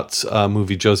 early aughts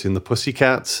movie Josie and the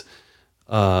Pussycats?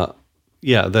 That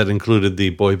included the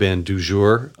boy band Du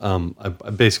Jour. I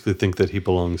basically think that he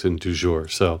belongs in Du Jour.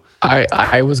 So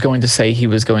I was going to say he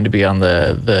was going to be on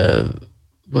it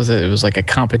was like a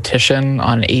competition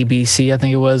on ABC, I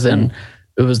think it was, and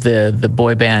it was the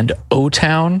boy band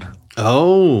O-Town.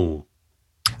 Oh,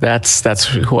 that's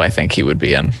who I think he would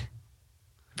be in,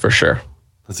 for sure.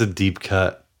 That's a deep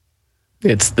cut.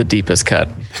 It's the deepest cut.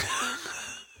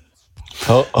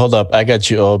 Hold up, I got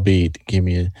you all beat. Give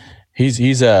me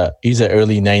he's a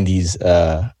early 90s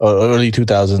or early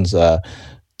 2000s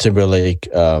Timberlake,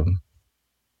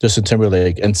 Justin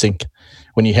Timberlake, NSYNC,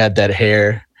 when he had that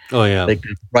hair. Oh yeah, like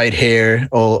right hair,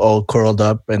 all curled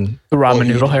up, and the ramen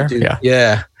noodle hair.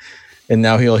 Yeah. And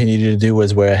now all he needed to do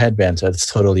was wear a headband. So that's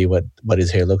totally what his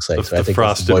hair looks like. So I think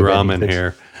frosted ramen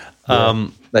hair.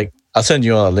 Like I'll send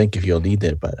you all a link if you'll need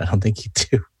it, but I don't think you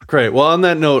do. Great. Well, on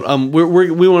that note,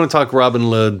 we want to talk Robin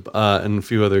Lod and a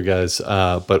few other guys,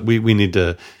 but we need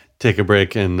to take a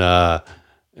break and go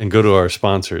to our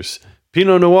sponsors.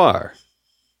 Pinot Noir.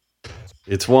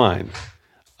 It's wine.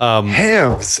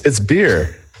 Hams. It's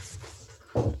beer.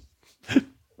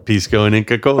 Pisco and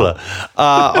Inca Cola.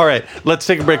 All right, let's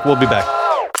take a break. We'll be back.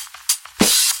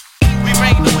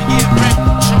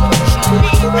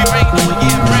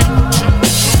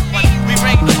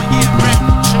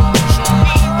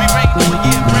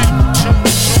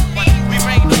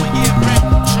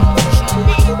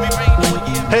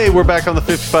 Hey, we're back on the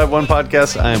 55-1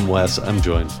 podcast. I'm Wes. I'm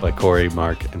joined by Corey,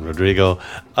 Mark, and Rodrigo.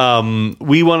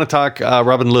 We want to talk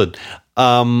Robin Lod.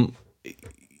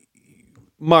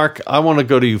 Mark, I want to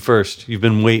go to you first. You've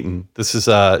been waiting. This is,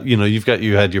 you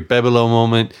had your Bebelo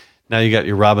moment. Now you got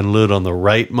your Robin Lod on the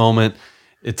right moment.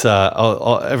 It's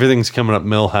everything's coming up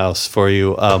Millhouse for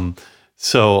you.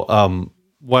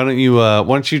 Why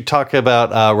don't you talk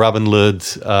about Robin Lod?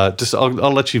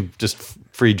 I'll let you just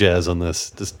free jazz on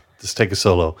this. Just take a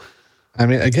solo. I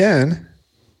mean, again,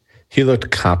 he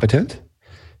looked competent,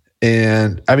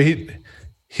 and I mean,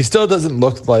 he still doesn't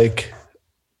look like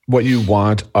what you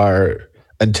want our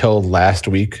until last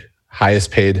week highest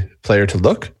paid player to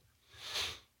look.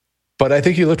 But I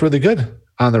think he looked really good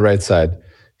on the right side.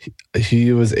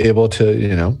 He was able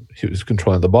to, he was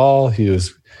controlling the ball.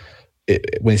 When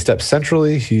he stepped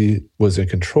centrally, he was in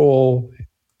control.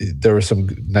 There were some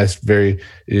nice, very,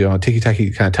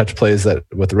 ticky-tacky kind of touch plays that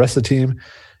with the rest of the team.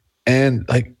 And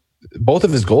like both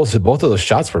of his goals, both of those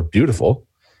shots were beautiful.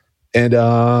 And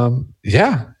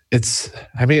again, it's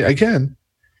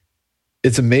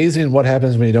amazing what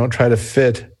happens when you don't try to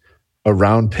fit a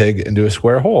round peg into a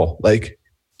square hole. Like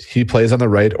he plays on the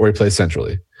right or he plays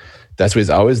centrally. That's what he's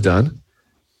always done.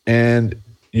 And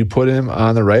you put him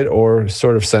on the right or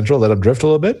sort of central, let him drift a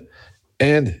little bit,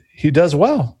 and he does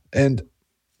well. And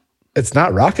it's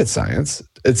not rocket science.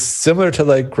 It's similar to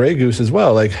like Grey Goose as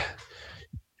well. Like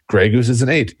Grey Goose is an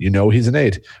 8. You know he's an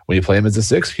 8. When you play him as a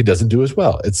 6, he doesn't do as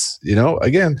well. It's,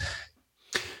 again.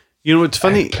 It's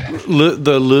funny.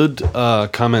 The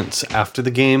Lod comments after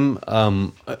the game,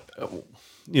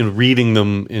 reading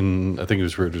them in, I think it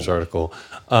was Reuters article,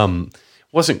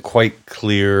 wasn't quite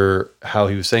clear how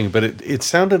he was saying it, but it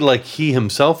sounded like he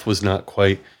himself was not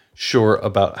quite sure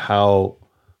about how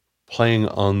playing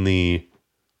on the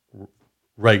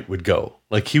right would go.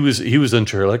 Like he was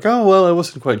unsure. Like, oh well, I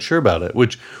wasn't quite sure about it,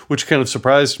 which kind of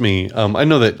surprised me. I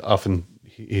know that often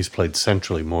he's played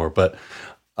centrally more, but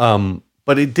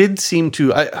it did seem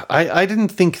to. I didn't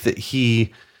think that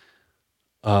he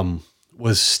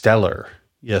was stellar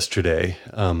yesterday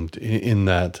in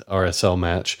that RSL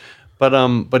match,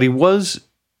 but he was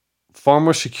far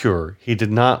more secure. He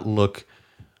did not look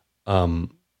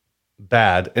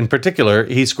bad. In particular,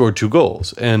 he scored 2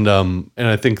 goals, and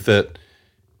I think that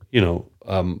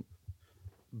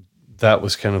that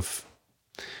was kind of.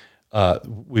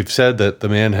 We've said that the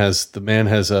man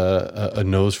has a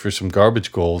nose for some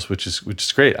garbage goals, which is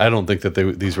great. I don't think that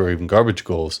these were even garbage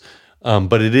goals,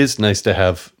 but it is nice to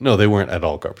have. No, they weren't at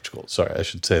all garbage goals. Sorry, I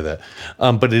should say that.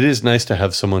 But it is nice to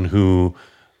have someone who,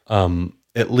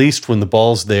 at least when the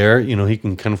ball's there, he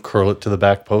can kind of curl it to the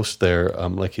back post there,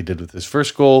 like he did with his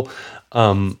first goal,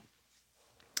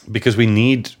 because we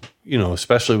need,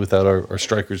 especially without our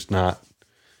strikers not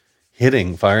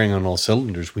firing on all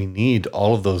cylinders, we need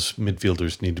all of those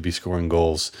midfielders need to be scoring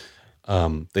goals.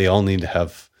 They all need to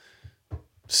have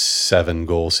 7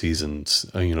 goal seasons,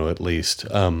 at least.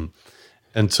 And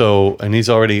he's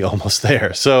already almost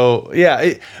there. So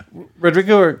yeah,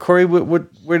 Rodrigo or Corey,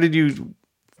 where did you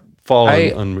fall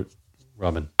on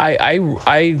Robin? I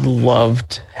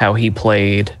loved how he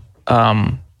played.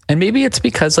 And maybe it's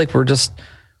because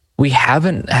we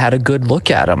haven't had a good look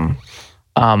at him.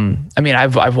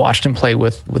 I've watched him play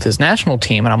with his national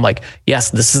team, and I'm like,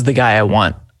 yes, this is the guy I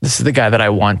want. This is the guy that I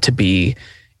want to be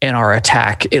in our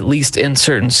attack, at least in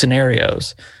certain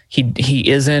scenarios. He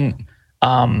isn't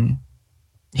a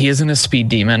speed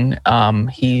demon.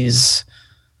 He's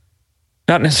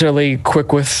not necessarily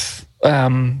quick with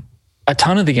a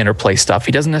ton of the interplay stuff.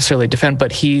 He doesn't necessarily defend,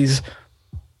 but he's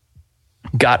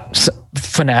got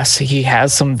finesse. He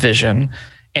has some vision.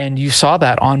 And you saw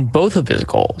that on both of his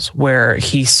goals, where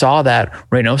he saw that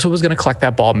Reynoso was going to collect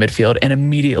that ball midfield and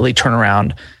immediately turn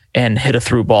around and hit a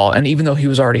through ball. And even though he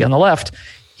was already on the left,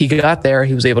 he got there,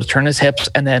 he was able to turn his hips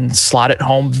and then slot it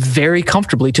home very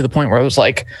comfortably, to the point where I was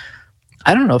like,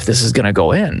 I don't know if this is going to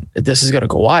go in, if this is going to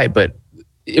go wide, but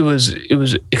it was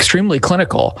extremely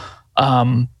clinical.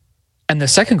 And the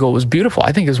second goal was beautiful.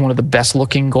 I think it was one of the best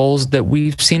looking goals that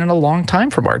we've seen in a long time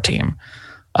from our team.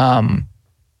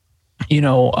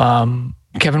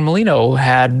 Kevin Molino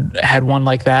had one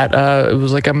like that. It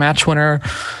was like a match winner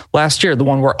last year. The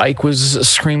one where Ike was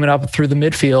screaming up through the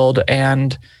midfield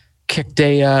and kicked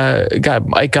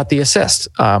Ike got the assist.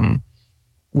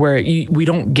 Where we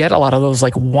don't get a lot of those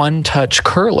like one touch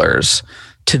curlers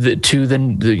to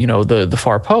the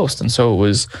far post. And so it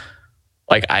was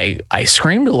like, I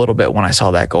screamed a little bit when I saw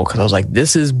that goal, because I was like,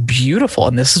 this is beautiful.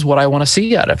 And this is what I want to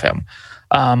see out of him.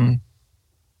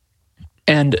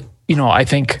 I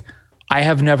think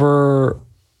I've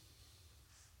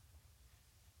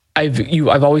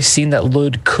always seen that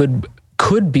Lod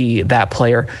could be that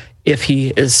player if he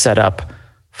is set up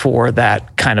for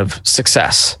that kind of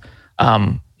success.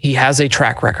 He has a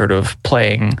track record of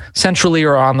playing centrally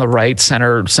or on the right,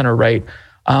 center right,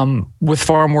 with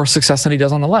far more success than he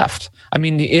does on the left. I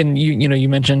mean, you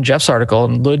mentioned Jeff's article,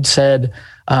 and Lod said,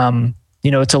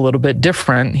 it's a little bit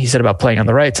different. He said about playing on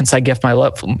the right, since I get my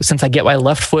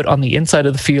left foot on the inside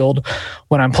of the field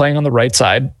when I'm playing on the right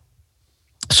side.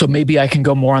 So maybe I can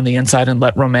go more on the inside and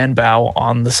let Romain bow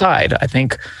on the side. I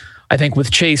think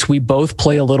with Chase, we both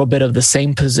play a little bit of the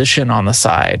same position on the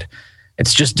side.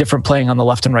 It's just different playing on the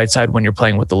left and right side when you're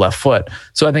playing with the left foot.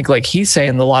 So I think, like he's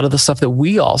saying, a lot of the stuff that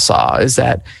we all saw is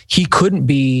that he couldn't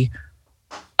be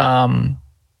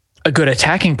a good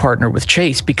attacking partner with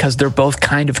Chase, because they're both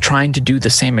kind of trying to do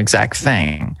the same exact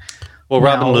thing. Well,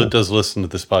 Robin Lod does listen to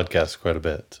this podcast quite a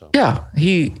bit. So. Yeah,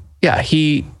 he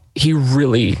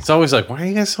really. It's always like, why are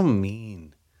you guys so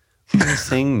mean? Why are you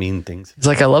saying mean things? It's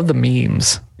like, I love the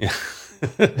memes. Yeah.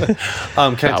 Can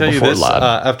I tell you this?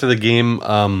 After the game,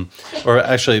 or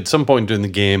actually at some point during the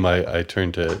game, I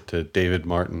turned to David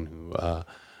Martin, who,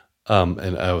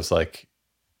 and I was like,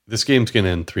 this game's going to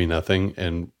end 3-0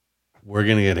 and we're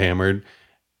going to get hammered.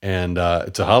 And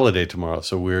it's a holiday tomorrow.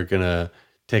 So we're going to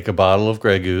take a bottle of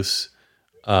Grey Goose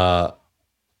and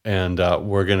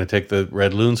we're going to take the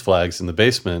red Loons flags in the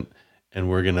basement and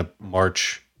we're going to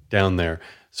march down there.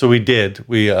 So we did.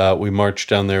 We marched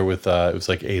down there with, it was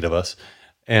like 8 of us.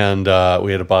 And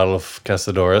we had a bottle of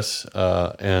Casadores.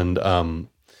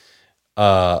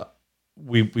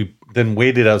 We then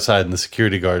waited outside and the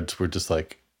security guards were just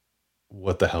like,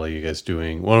 what the hell are you guys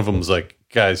doing? One of them was like,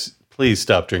 guys, please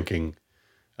stop drinking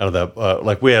out of that.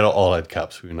 Like we all had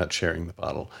cups. We were not sharing the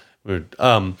bottle. But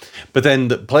then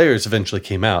the players eventually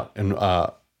came out and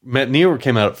Matt Neer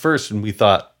came out at first and we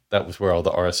thought that was where all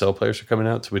the RSL players were coming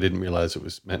out. So we didn't realize it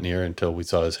was Matt Neer until we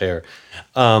saw his hair.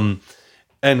 And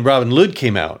Robin Lod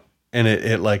came out and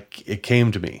it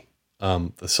came to me.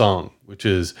 The song, which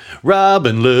is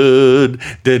Robin Lod,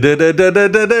 da da da da da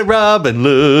da da, Robin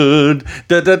Lod,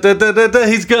 da da da da da da.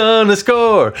 He's gonna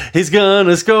score, he's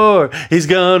gonna score, he's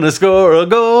gonna score a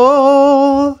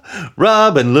goal.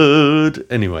 Robin Lod.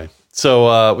 Anyway,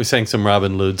 so we sang some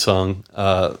Robin Lod song.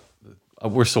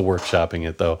 We're still workshopping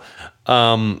it though.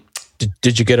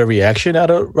 Did you get a reaction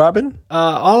out of Robin?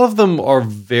 All of them are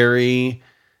very.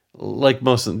 Like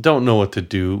most of them don't know what to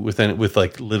do with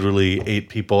like literally 8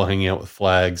 people hanging out with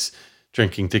flags,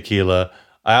 drinking tequila.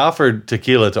 I offered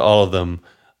tequila to all of them.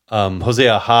 Jose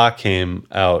Aha came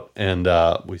out and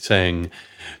we sang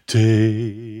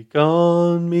 "Take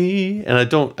on Me," and I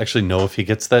don't actually know if he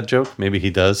gets that joke. Maybe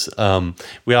he does.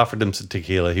 We offered him some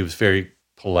tequila. He was very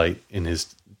polite in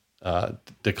his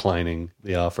declining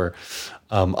the offer.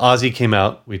 Ozzy came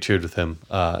out. We cheered with him,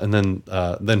 and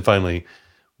then finally.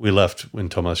 We left when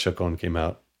Tomas Chacon came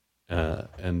out. I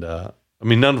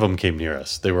mean, none of them came near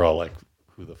us. They were all like,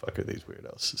 who the fuck are these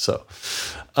weirdos? So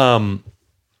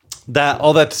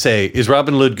all that to say, is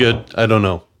Robin Lod good? I don't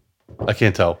know. I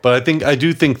can't tell. But I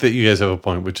do think that you guys have a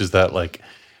point, which is that like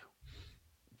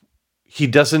he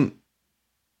doesn't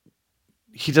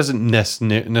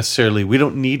necessarily, we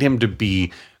don't need him to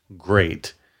be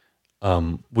great.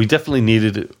 We definitely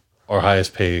needed our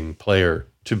highest paying player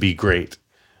to be great.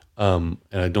 And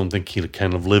I don't think he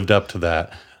kind of lived up to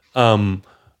that.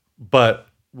 But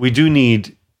we do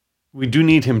need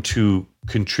him to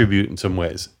contribute in some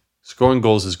ways. Scoring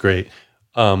goals is great.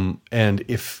 And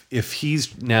if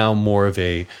he's now more of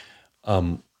a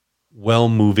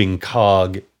well-moving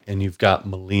cog, and you've got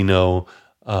Molino,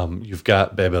 you've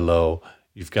got Bebelo,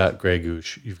 you've got Grey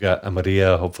Goose, you've got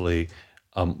Amaria, hopefully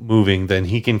moving, then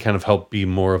he can kind of help be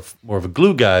more of a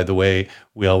glue guy, the way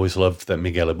we always loved that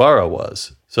Miguel Ibarra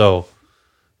was. So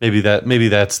maybe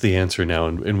that's the answer now,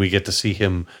 and we get to see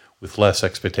him with less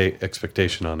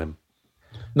expectation on him.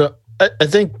 No, I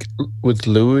think with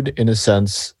Lod, in a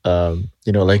sense,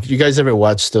 like you guys ever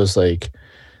watch those like,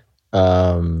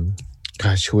 who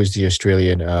is the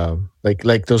Australian,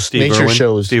 like those Steve nature Irwin?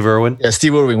 shows? Steve Irwin. Yeah,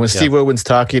 Steve Irwin. When Steve Irwin's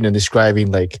talking and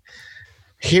describing like,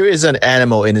 here is an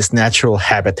animal in its natural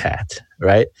habitat,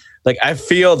 right? Like I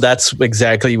feel that's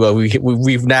exactly what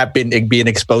we've not been being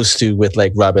exposed to with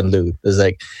like Robin Lod. It's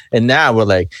like, and now we're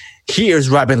like, here's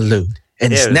Robin Lod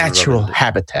in its natural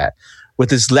habitat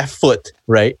with his left foot,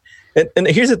 right? And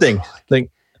here's the thing, like,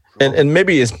 and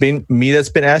maybe it's been me that's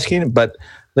been asking, but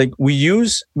like we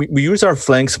use our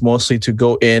flanks mostly to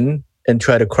go in and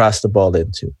try to cross the ball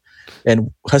into.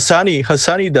 And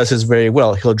Hassani does this very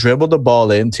well. He'll dribble the ball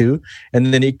into,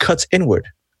 and then he cuts inward.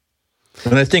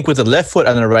 And I think with the left foot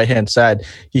on the right-hand side,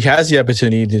 he has the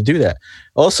opportunity to do that.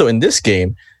 Also, in this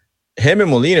game, him and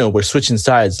Molino were switching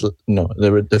sides.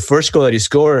 The first goal that he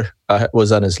scored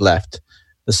was on his left.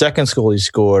 The second goal he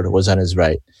scored was on his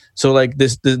right. So, like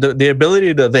this, the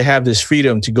ability that they have this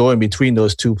freedom to go in between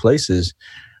those two places,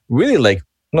 really, like,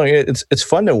 it's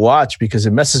fun to watch because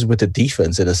it messes with the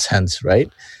defense in a sense, right?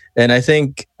 And I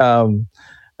think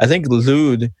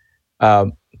Lod,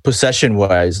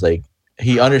 possession-wise, like,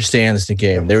 he understands the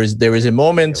game. There is a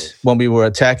moment when we were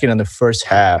attacking on the first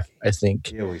half, I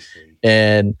think,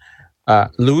 and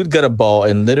Lod got a ball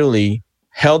and literally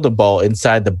held the ball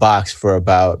inside the box for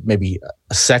about maybe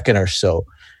a second or so,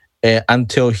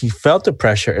 until he felt the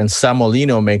pressure and saw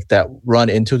Molino make that run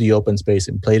into the open space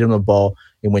and played him the ball,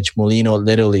 in which Molino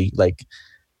literally like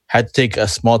had to take a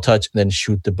small touch and then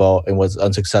shoot the ball and was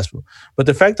unsuccessful. But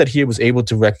the fact that he was able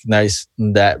to recognize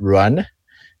that run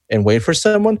and wait for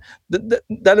someone, that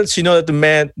lets you know that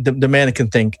the man can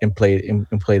think and play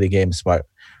the game smart.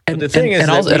 But the thing is,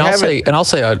 I'll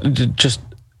say just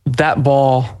that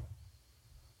ball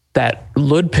that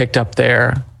Lod picked up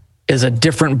there is a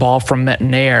different ball from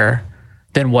Metnair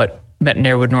than what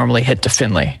Metnair would normally hit to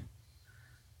Finlay.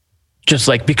 just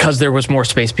like because there was more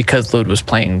space, because Lod was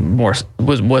playing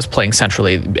was playing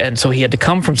centrally, and so he had to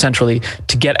come from centrally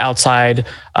to get outside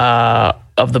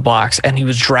of the box, and he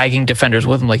was dragging defenders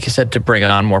with him, like you said, to bring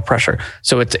on more pressure.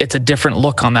 So it's a different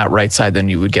look on that right side than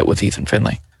you would get with Ethan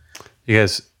Finlay. You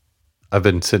guys, I've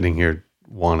been sitting here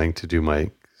wanting to do my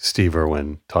Steve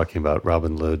Irwin talking about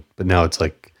Robin Lod, but now it's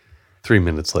like 3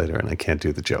 minutes later, and I can't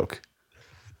do the joke.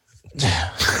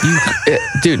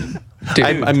 Dude.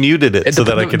 I muted it so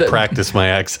that I could practice my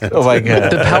accent. Oh my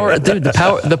god!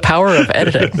 The power of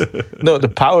editing. No, the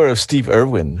power of Steve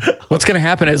Irwin. What's going to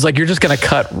happen is like you're just going to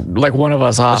cut like one of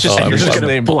us off. You're just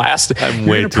going to blast. I'm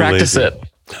way too practice lazy.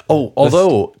 it. Oh,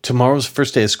 although tomorrow's the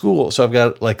first day of school, so I've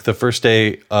got like the first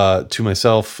day to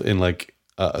myself in like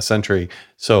a century.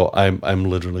 So I'm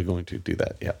literally going to do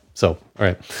that. Yeah. So all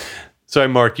right. Sorry,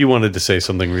 Mark, you wanted to say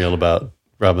something real about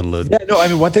Robin Lod. Yeah, no, I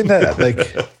mean, one thing that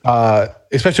like,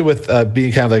 especially with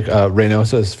being kind of like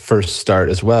Reynoso's first start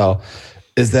as well,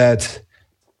 is that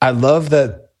I love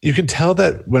that you can tell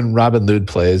that when Robin Lod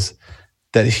plays,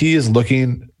 that he is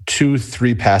looking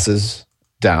 2-3 passes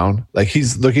down, like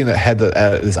he's looking ahead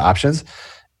at his options.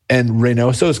 And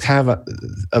Reynoso is kind of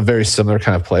a very similar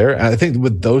kind of player. And I think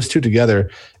with those two together,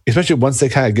 especially once they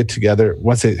kind of get together,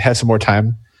 once they have some more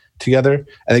time together and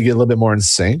they get a little bit more in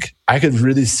sync, I could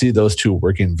really see those two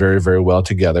working very, very well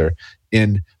together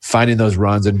in finding those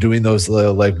runs and doing those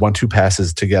little like 1-2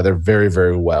 passes together very,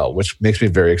 very well, which makes me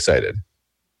very excited.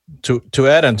 To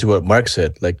add on to what Mark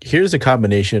said, like here's a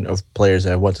combination of players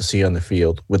that I want to see on the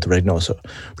field with Reynoso.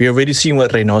 We already seen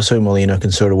what Reynoso and Molino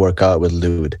can sort of work out with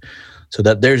Lod. So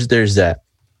that there's that.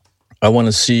 I want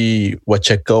to see what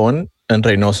Chacon and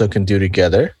Reynoso can do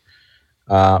together.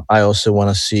 I also want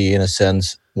to see, in a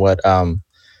sense, what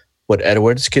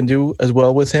Edwards can do as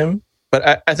well with him.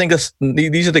 But I think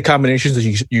these are the combinations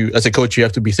that you as a coach you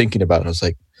have to be thinking about.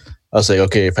 I'll say,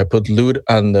 okay, if I put Lod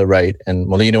on the right and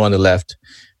Molino on the left,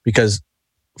 because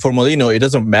for Molino it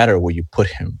doesn't matter where you put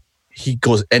him; he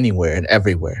goes anywhere and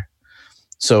everywhere.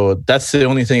 So that's the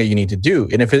only thing that you need to do.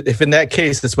 And if in that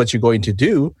case that's what you're going to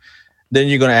do, then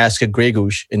you're going to ask a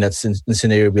Gregush in that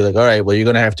scenario, be like, all right, well, you're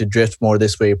going to have to drift more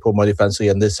this way, put more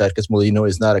defensively on this side because Molino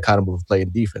is not accountable for playing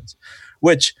defense.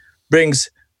 Which brings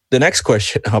the next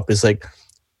question up is like,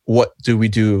 what do we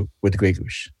do with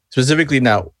Gregush? Specifically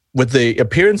now, with the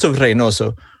appearance of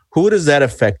Reynoso, who does that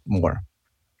affect more?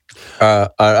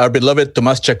 Our beloved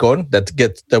Tomas Chacon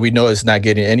that we know is not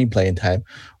getting any playing time,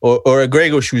 or a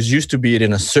Gregush who's used to be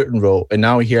in a certain role and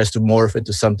now he has to morph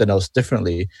into something else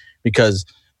differently because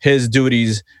his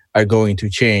duties are going to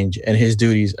change and his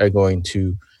duties are going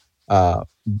to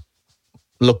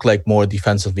look like more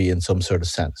defensively in some sort of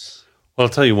sense. Well,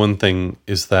 I'll tell you one thing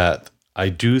is that I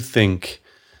do think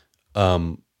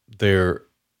there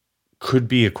could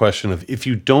be a question of if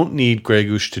you don't need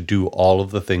Gregush to do all of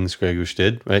the things Gregush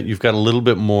did, right? You've got a little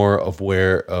bit more of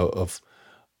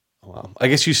I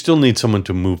guess you still need someone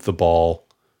to move the ball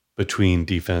between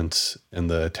defense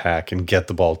and the attack and get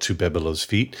the ball to Bebelo's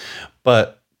feet.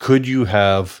 But could you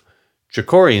have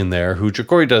Jacori in there, who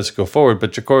Jacori does go forward,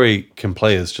 but Jacori can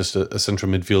play as just a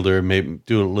central midfielder, maybe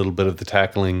do a little bit of the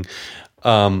tackling.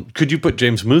 Could you put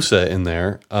James Musa in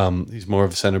there? He's more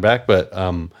of a center back, but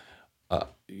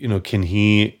can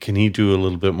he do a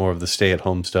little bit more of the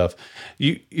stay-at-home stuff?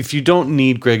 If you don't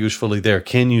need Gregush fully there,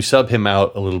 can you sub him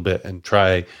out a little bit and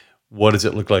try what does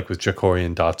it look like with Jacori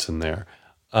and Dotson there?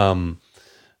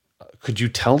 Could you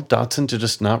tell Dotson to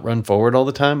just not run forward all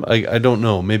the time? I don't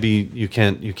know. Maybe you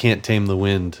can't tame the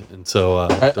wind, and so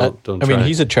don't. I mean,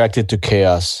 he's attracted to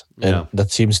chaos, and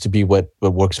that seems to be what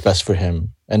works best for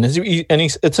him. And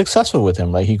it's successful with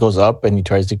him. Like he goes up and he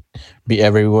tries to be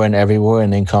everywhere,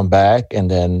 and then come back, and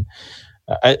then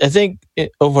I think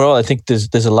overall, I think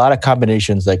there's a lot of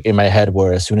combinations like in my head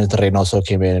where as soon as the Reynoso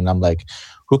came in, and I'm like,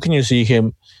 who can you see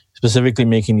him specifically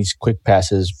making these quick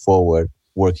passes forward?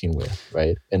 Working with,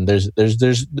 right? And there's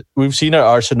we've seen our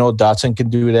arsenal. Dotson can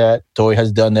do that. Toy has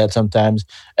done that sometimes.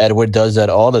 Edward does that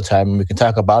all the time, and we can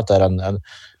talk about that on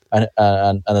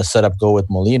a setup go with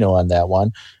Molino on that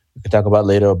one. We can talk about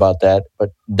later about that,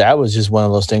 but that was just one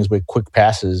of those things where quick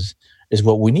passes is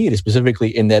what we need, specifically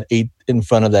in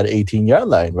front of that 18-yard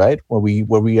line, right? Where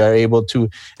we are able to.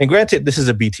 And granted, this is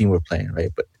a B team we're playing,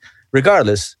 right? But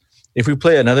regardless. If we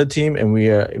play another team and we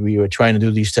are trying to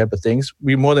do these type of things,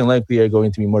 we more than likely are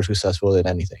going to be more successful than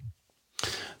anything.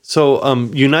 So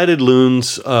United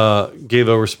Loons gave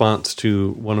a response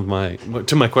to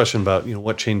my question about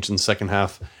what changed in the second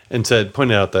half and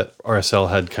pointed out that RSL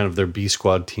had kind of their B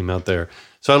squad team out there.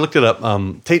 So I looked it up.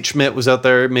 Tate Schmidt was out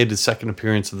there, made his second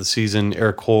appearance of the season.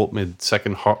 Eric Holt made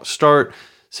second start.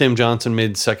 Sam Johnson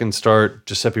made second start.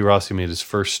 Giuseppe Rossi made his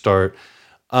first start.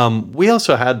 We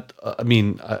also had, I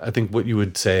think what you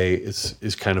would say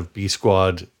is kind of B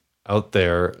squad out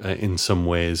there in some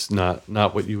ways, not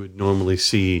what you would normally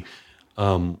see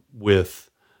with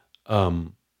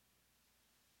our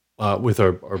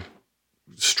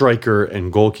striker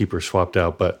and goalkeeper swapped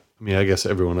out. But I mean, I guess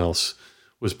everyone else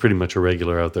was pretty much a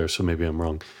regular out there, so maybe I'm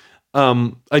wrong.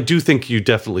 I do think you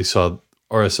definitely saw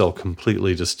RSL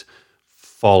completely just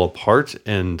fall apart,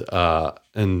 and so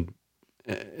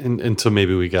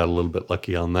maybe we got a little bit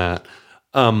lucky on that.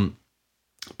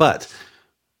 But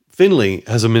Finley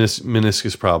has a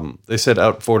meniscus problem. They said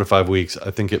out 4 to 5 weeks.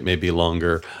 I think it may be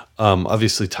longer.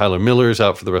 Obviously, Tyler Miller is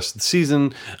out for the rest of the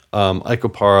season.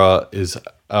 Iko Para is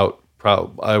out.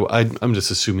 I'm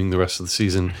just assuming the rest of the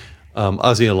season.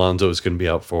 Ozzy Alonso is going to be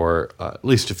out for at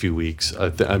least a few weeks.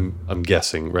 I'm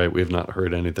guessing, right? We have not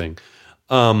heard anything.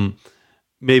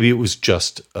 Maybe it was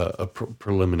just a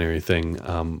preliminary thing.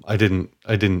 I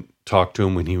didn't talk to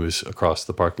him when he was across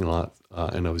the parking lot,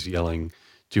 and I was yelling,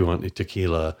 "Do you want any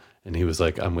tequila?" And he was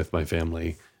like, "I'm with my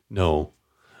family." No.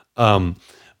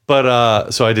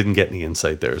 But so I didn't get any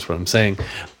insight there is what I'm saying.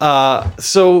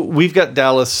 So we've got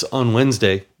Dallas on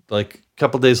Wednesday. Like a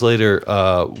couple days later,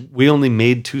 we only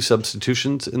made 2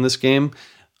 substitutions in this game.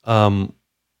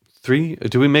 3?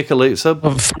 Do we make a late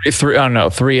sub? 3. Oh no,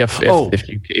 3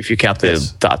 if you count the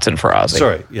Dotson for Ozzy.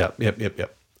 Sorry. Yeah.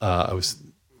 Yep. I was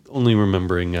only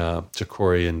remembering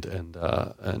Ja'Cory and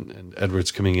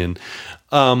Edwards coming in.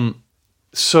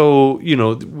 So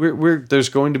there's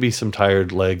going to be some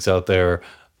tired legs out there.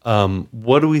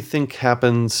 What do we think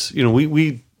happens?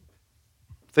 We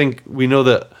think we know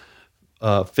that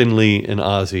Finley and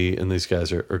Ozzy and these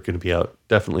guys are going to be out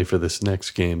definitely for this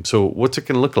next game. So what's it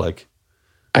going to look like?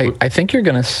 I think you're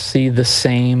going to see the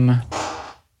same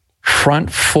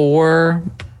front 4.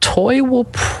 Toy will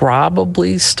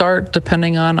probably start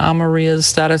depending on Amaria's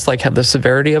status, like have the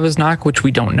severity of his knock, which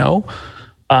we don't know.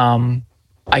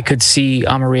 I could see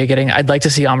I'd like to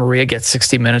see Amaria get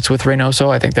 60 minutes with Reynoso.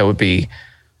 I think that would be,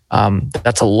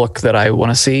 that's a look that I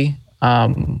want to see.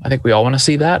 I think we all want to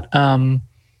see that.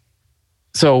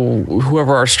 So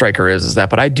whoever our striker is that,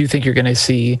 but I do think you're going to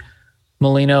see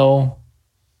Molino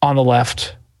on the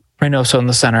left, Reynoso in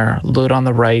the center, Lod on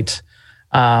the right.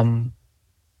 I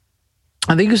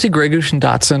think you see Gregush and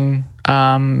Dotson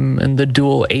in the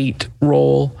dual 8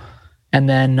 role. And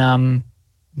then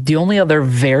the only other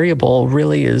variable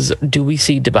really is, do we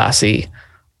see Debasi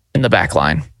in the back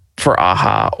line for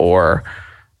Aha? Or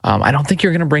I don't think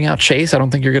you're going to bring out Chase. I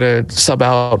don't think you're going to sub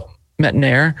out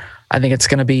Metnair. I think it's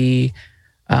going to be,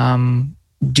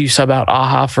 do you sub out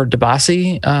Aha for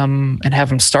Debasi and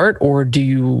have him start? Or do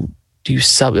you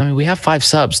sub? I mean, we have 5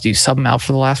 subs. Do you sub him out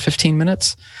for the last 15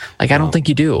 minutes? Like, I don't think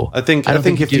you do. I think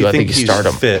if you think he's start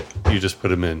him fit, you just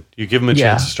put him in. You give him a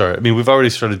chance to start. I mean, we've already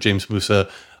started James Musa.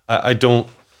 I don't,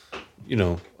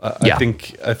 I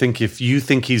think if you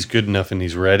think he's good enough and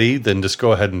he's ready, then just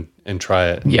go ahead and try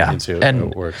it and see how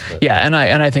it works. But. Yeah, and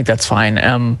I think that's fine.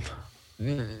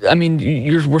 I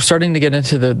mean, we're starting to get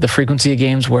into the frequency of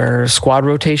games where squad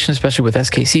rotation, especially with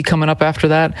SKC coming up after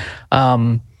that.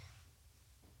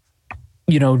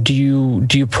 Do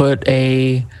you put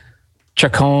a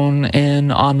Chacon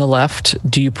in on the left?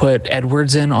 Do you put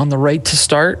Edwards in on the right to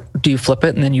start? Do you flip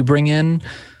it and then you bring in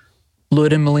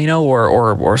Lod and Molino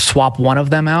or swap one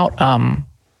of them out?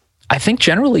 I think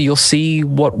generally you'll see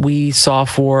what we saw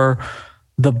for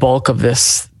the bulk of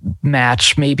this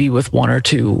match, maybe with 1 or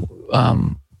 2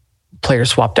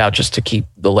 players swapped out just to keep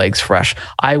the legs fresh.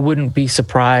 I wouldn't be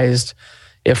surprised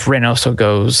if Reynoso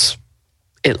goes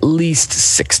at least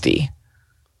 60.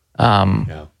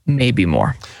 Maybe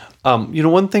more.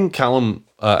 One thing Callum,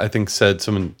 I think said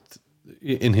someone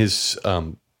in his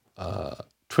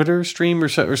Twitter stream or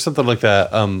something like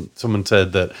that. Someone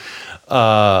said that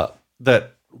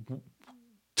that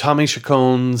Tommy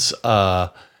Chacon's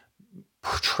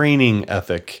training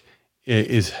ethic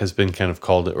has been kind of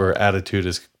called, or attitude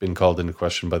has been called into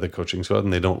question by the coaching squad,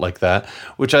 and they don't like that,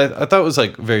 which I thought was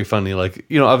like very funny. Like,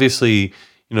 obviously,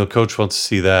 coach wants to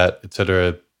see that, et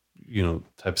cetera,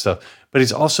 type stuff. But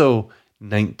he's also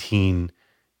 19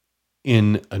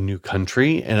 in a new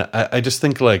country. And I just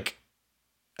think, like,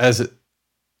 as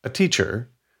a teacher,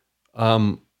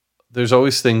 there's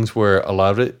always things where a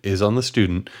lot of it is on the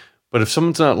student. But if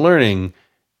someone's not learning,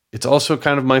 it's also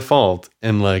kind of my fault.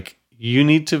 And, like, you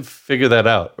need to figure that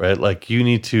out, right? Like, you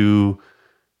need to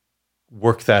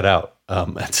work that out.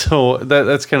 And so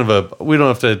that's kind of we don't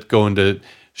have to go into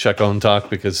Chacon talk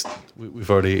because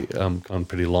we've already gone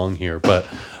pretty long here. But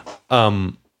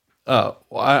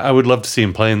I would love to see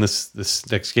him play in this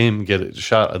next game, get a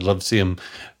shot. I'd love to see him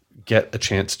get a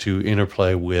chance to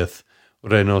interplay with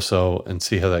Reynoso and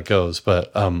see how that goes.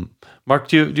 But Mark,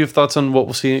 do you have thoughts on what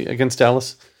we'll see against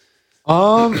Dallas?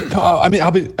 I mean,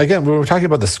 when we're talking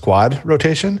about the squad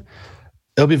rotation,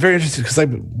 it'll be very interesting because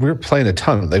we're playing a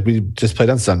ton. Like we just played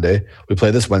on Sunday, we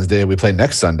play this Wednesday, we play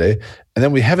next Sunday, and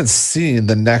then we haven't seen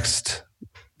the next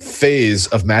phase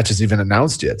of matches even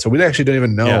announced yet. So we actually don't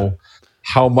even know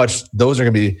how much those are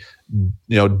going to be,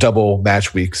 double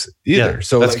match weeks either. Yeah,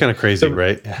 so that's kind of crazy,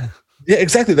 right? Yeah,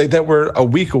 exactly. Like that, we're a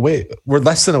week away. We're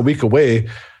less than a week away,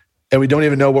 and we don't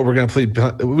even know what we're going to play.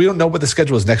 We don't know what the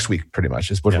schedule is next week. Pretty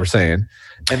much is what we're saying,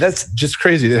 and that's just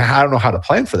crazy. I don't know how to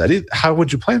plan for that. How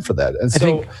would you plan for that? And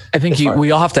I think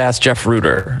we all have to ask Jeff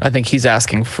Reuter. I think he's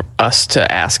asking for us to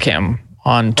ask him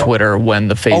on Twitter when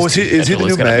the phase. Oh, is he the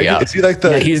new Meg? Is he like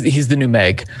the? Yeah, he's the new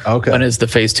Meg. Okay. When is the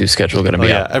phase 2 schedule going to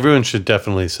be out? Everyone should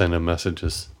definitely send him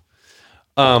messages.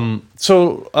 We've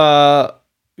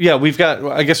got.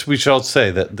 I guess we should all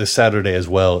say that this Saturday as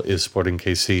well is Sporting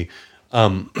KC.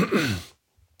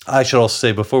 I should also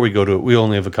say before we go to it, we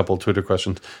only have a couple of Twitter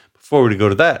questions. Before we go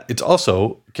to that, it's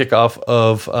also kickoff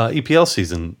of EPL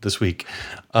season this week.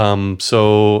 We've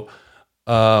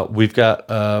got.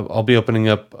 I'll be opening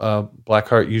up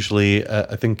Blackheart. Usually,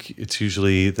 I think it's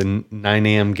usually the 9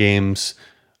 a.m. games.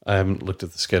 I haven't looked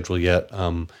at the schedule yet.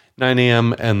 9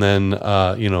 a.m. and then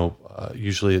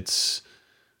usually it's.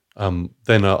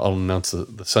 Then I'll announce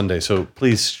the Sunday. So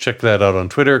please check that out on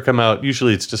Twitter. Come out.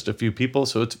 Usually it's just a few people,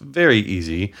 so it's very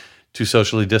easy to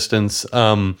socially distance.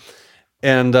 Rodrigo,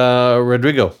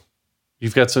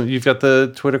 you've got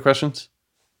the Twitter questions.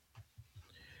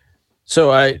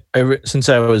 So I since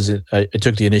I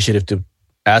took the initiative to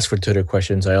ask for Twitter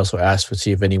questions, I also asked to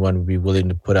see if anyone would be willing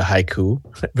to put a haiku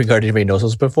regarding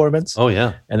Reynoso's performance. Oh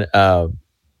yeah, and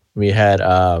we had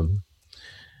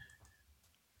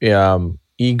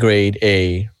E grade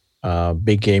A,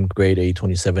 big game grade A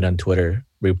 27 on Twitter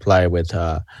reply with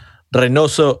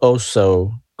Reynoso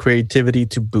also creativity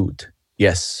to boot.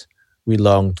 Yes, we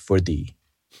longed for thee.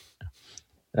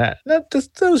 That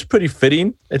was pretty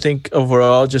fitting, I think,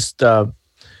 overall, just of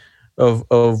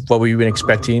what we've been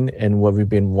expecting and what we've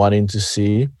been wanting to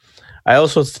see. I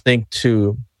also think,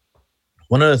 too,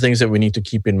 one of the things that we need to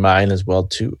keep in mind as well,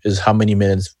 too, is how many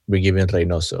minutes we're giving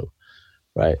Reynoso,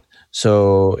 right?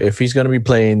 So if he's going to be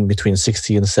playing between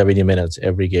 60 and 70 minutes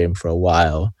every game for a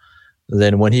while,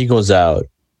 then when he goes out,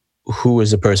 who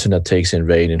is the person that takes in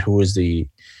Vayne and who is the...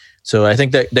 So I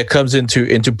think that comes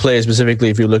into play, specifically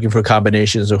if you're looking for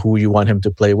combinations of who you want him to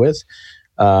play with.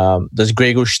 Does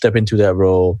Gregush step into that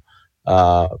role?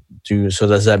 So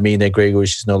does that mean that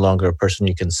Gregush is no longer a person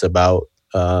you can sub out?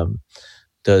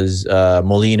 Does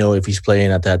Molino, if he's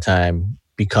playing at that time,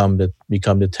 become the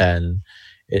 10?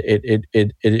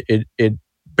 It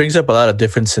brings up a lot of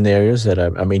different scenarios that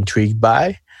I'm intrigued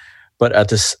by, but at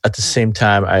the same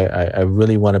time, I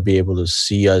really want to be able to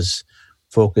see us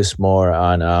focus more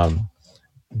on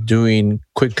doing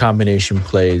quick combination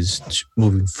plays,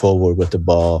 moving forward with the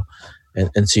ball,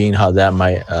 and seeing how that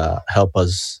might help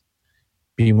us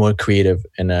be more creative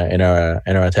in our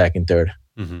attacking third.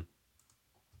 Mm-hmm.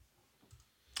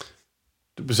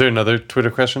 Was there another Twitter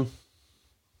question?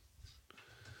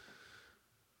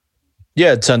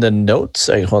 Yeah, it's on the notes.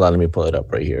 Hold on, let me pull it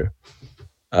up right here.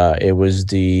 It was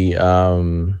the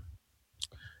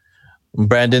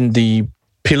Brandon the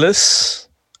Pilis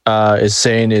is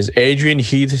saying, is Adrian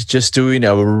Heath just doing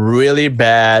a really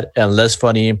bad and less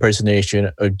funny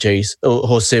impersonation of Jose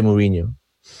Mourinho?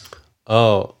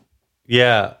 Oh,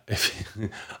 yeah.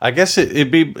 I guess it'd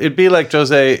be like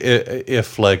Jose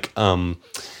if who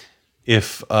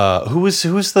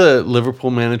was the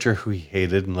Liverpool manager who he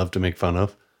hated and loved to make fun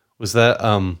of? Was that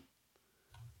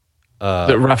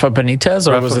Rafa Benitez?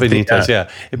 Or Rafa was Benitez,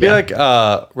 yeah. It'd be like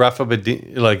Rafa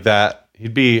Benitez, like that.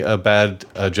 He'd be a bad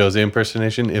Jose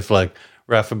impersonation if like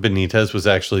Rafa Benitez was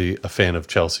actually a fan of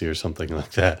Chelsea or something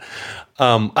like that.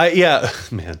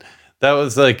 Man, that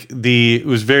was like it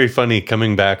was very funny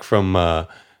coming back from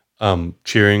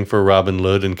cheering for Robin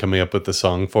Lod and coming up with the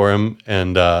song for him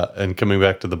and coming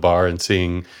back to the bar and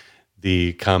seeing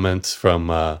the comments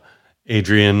from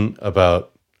Adrian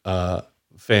about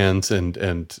fans and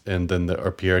then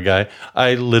our PR guy.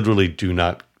 I literally do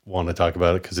not want to talk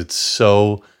about it because it's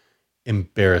so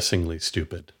embarrassingly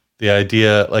stupid. The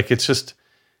idea, like, it's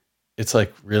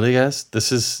like, really, guys,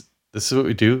 this is what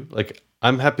we do. Like,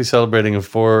 I'm happy celebrating a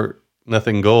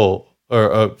 4-0 goal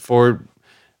or a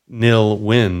 4-0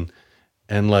 win,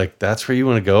 and like that's where you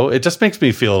want to go. It just makes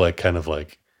me feel like kind of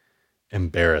like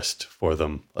embarrassed for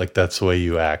them. Like that's the way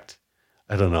you act.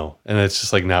 I don't know. And it's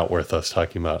just like not worth us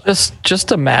talking about.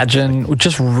 Just imagine,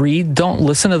 just read, don't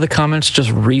listen to the comments,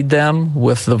 just read them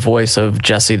with the voice of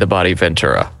Jesse the Body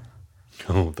Ventura.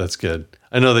 Oh, that's good.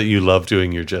 I know that you love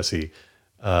doing your Jesse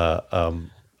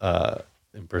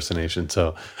impersonation.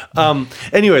 So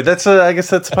anyway, that's I guess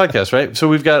that's the podcast, right? So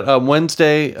we've got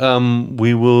Wednesday,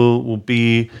 we'll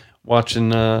be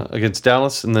watching against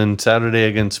Dallas, and then Saturday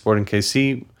against Sporting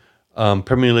KC.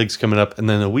 Premier League's coming up, and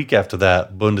then a week after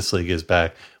that, Bundesliga is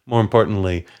back. More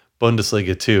importantly,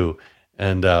 Bundesliga 2,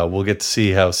 and we'll get to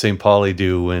see how St. Pauli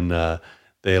do when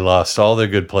they lost all their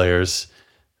good players,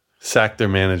 sacked their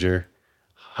manager,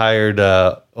 hired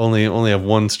only have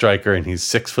one striker, and he's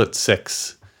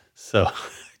 6'6". So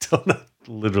I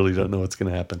literally don't know what's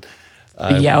going to happen.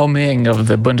 Yao Ming of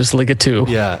the Bundesliga 2.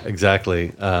 Yeah,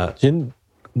 exactly.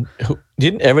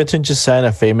 Didn't Everton just sign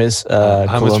a famous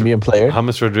Colombian player?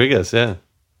 James Rodriguez, yeah.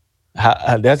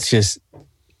 That's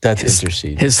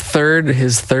interesting. His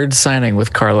third signing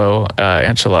with Carlo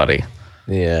Ancelotti.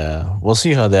 Yeah, we'll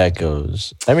see how that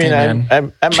goes. I mean, Hey,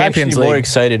 I'm Champions actually more League.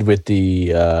 excited with the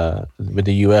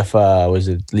UEFA. Was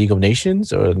it League of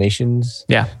Nations or Nations?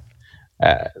 Yeah.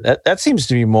 That seems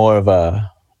to be more of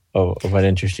an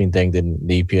interesting thing than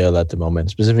the EPL at the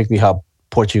moment. Specifically, how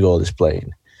Portugal is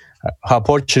playing. How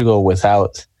Portugal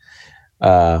without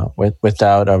a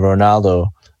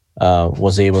Ronaldo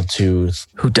was able to.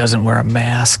 Who doesn't wear a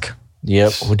mask?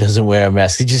 Yep, who doesn't wear a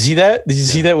mask? Did you see that? Did you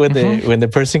see that when the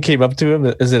person came up to him?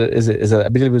 Is it? I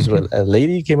believe it was a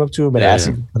lady came up to him and asked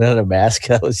him to put on a mask.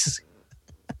 I was just,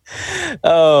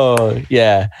 oh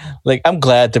yeah, like I'm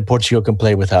glad that Portugal can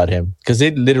play without him because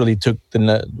they literally took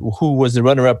who was the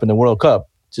runner-up in the World Cup,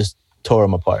 just tore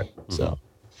him apart. So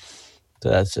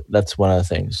that's one of the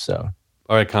things. So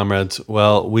all right, comrades.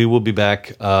 Well, we will be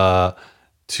back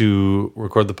to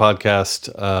record the podcast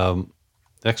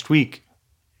next week.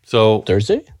 So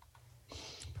Thursday,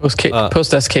 Post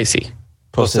SKC.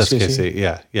 Post SKC.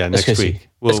 Yeah, next SKC. week.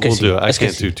 We'll do it. I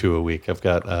can't SKC. do 2 a week. I've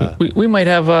got We might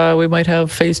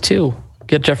have phase 2.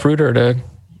 Get Jeff Reuter to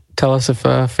tell us if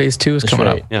phase 2 is coming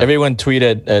up. Yeah. Everyone tweet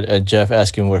at Jeff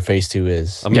asking where phase 2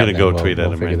 is. I'm gonna go tweet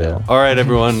at him right now. All right,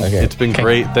 everyone. Okay. It's been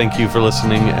great. Thank you for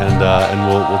listening, and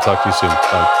we'll talk to you soon.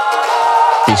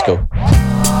 Bye. Peace go.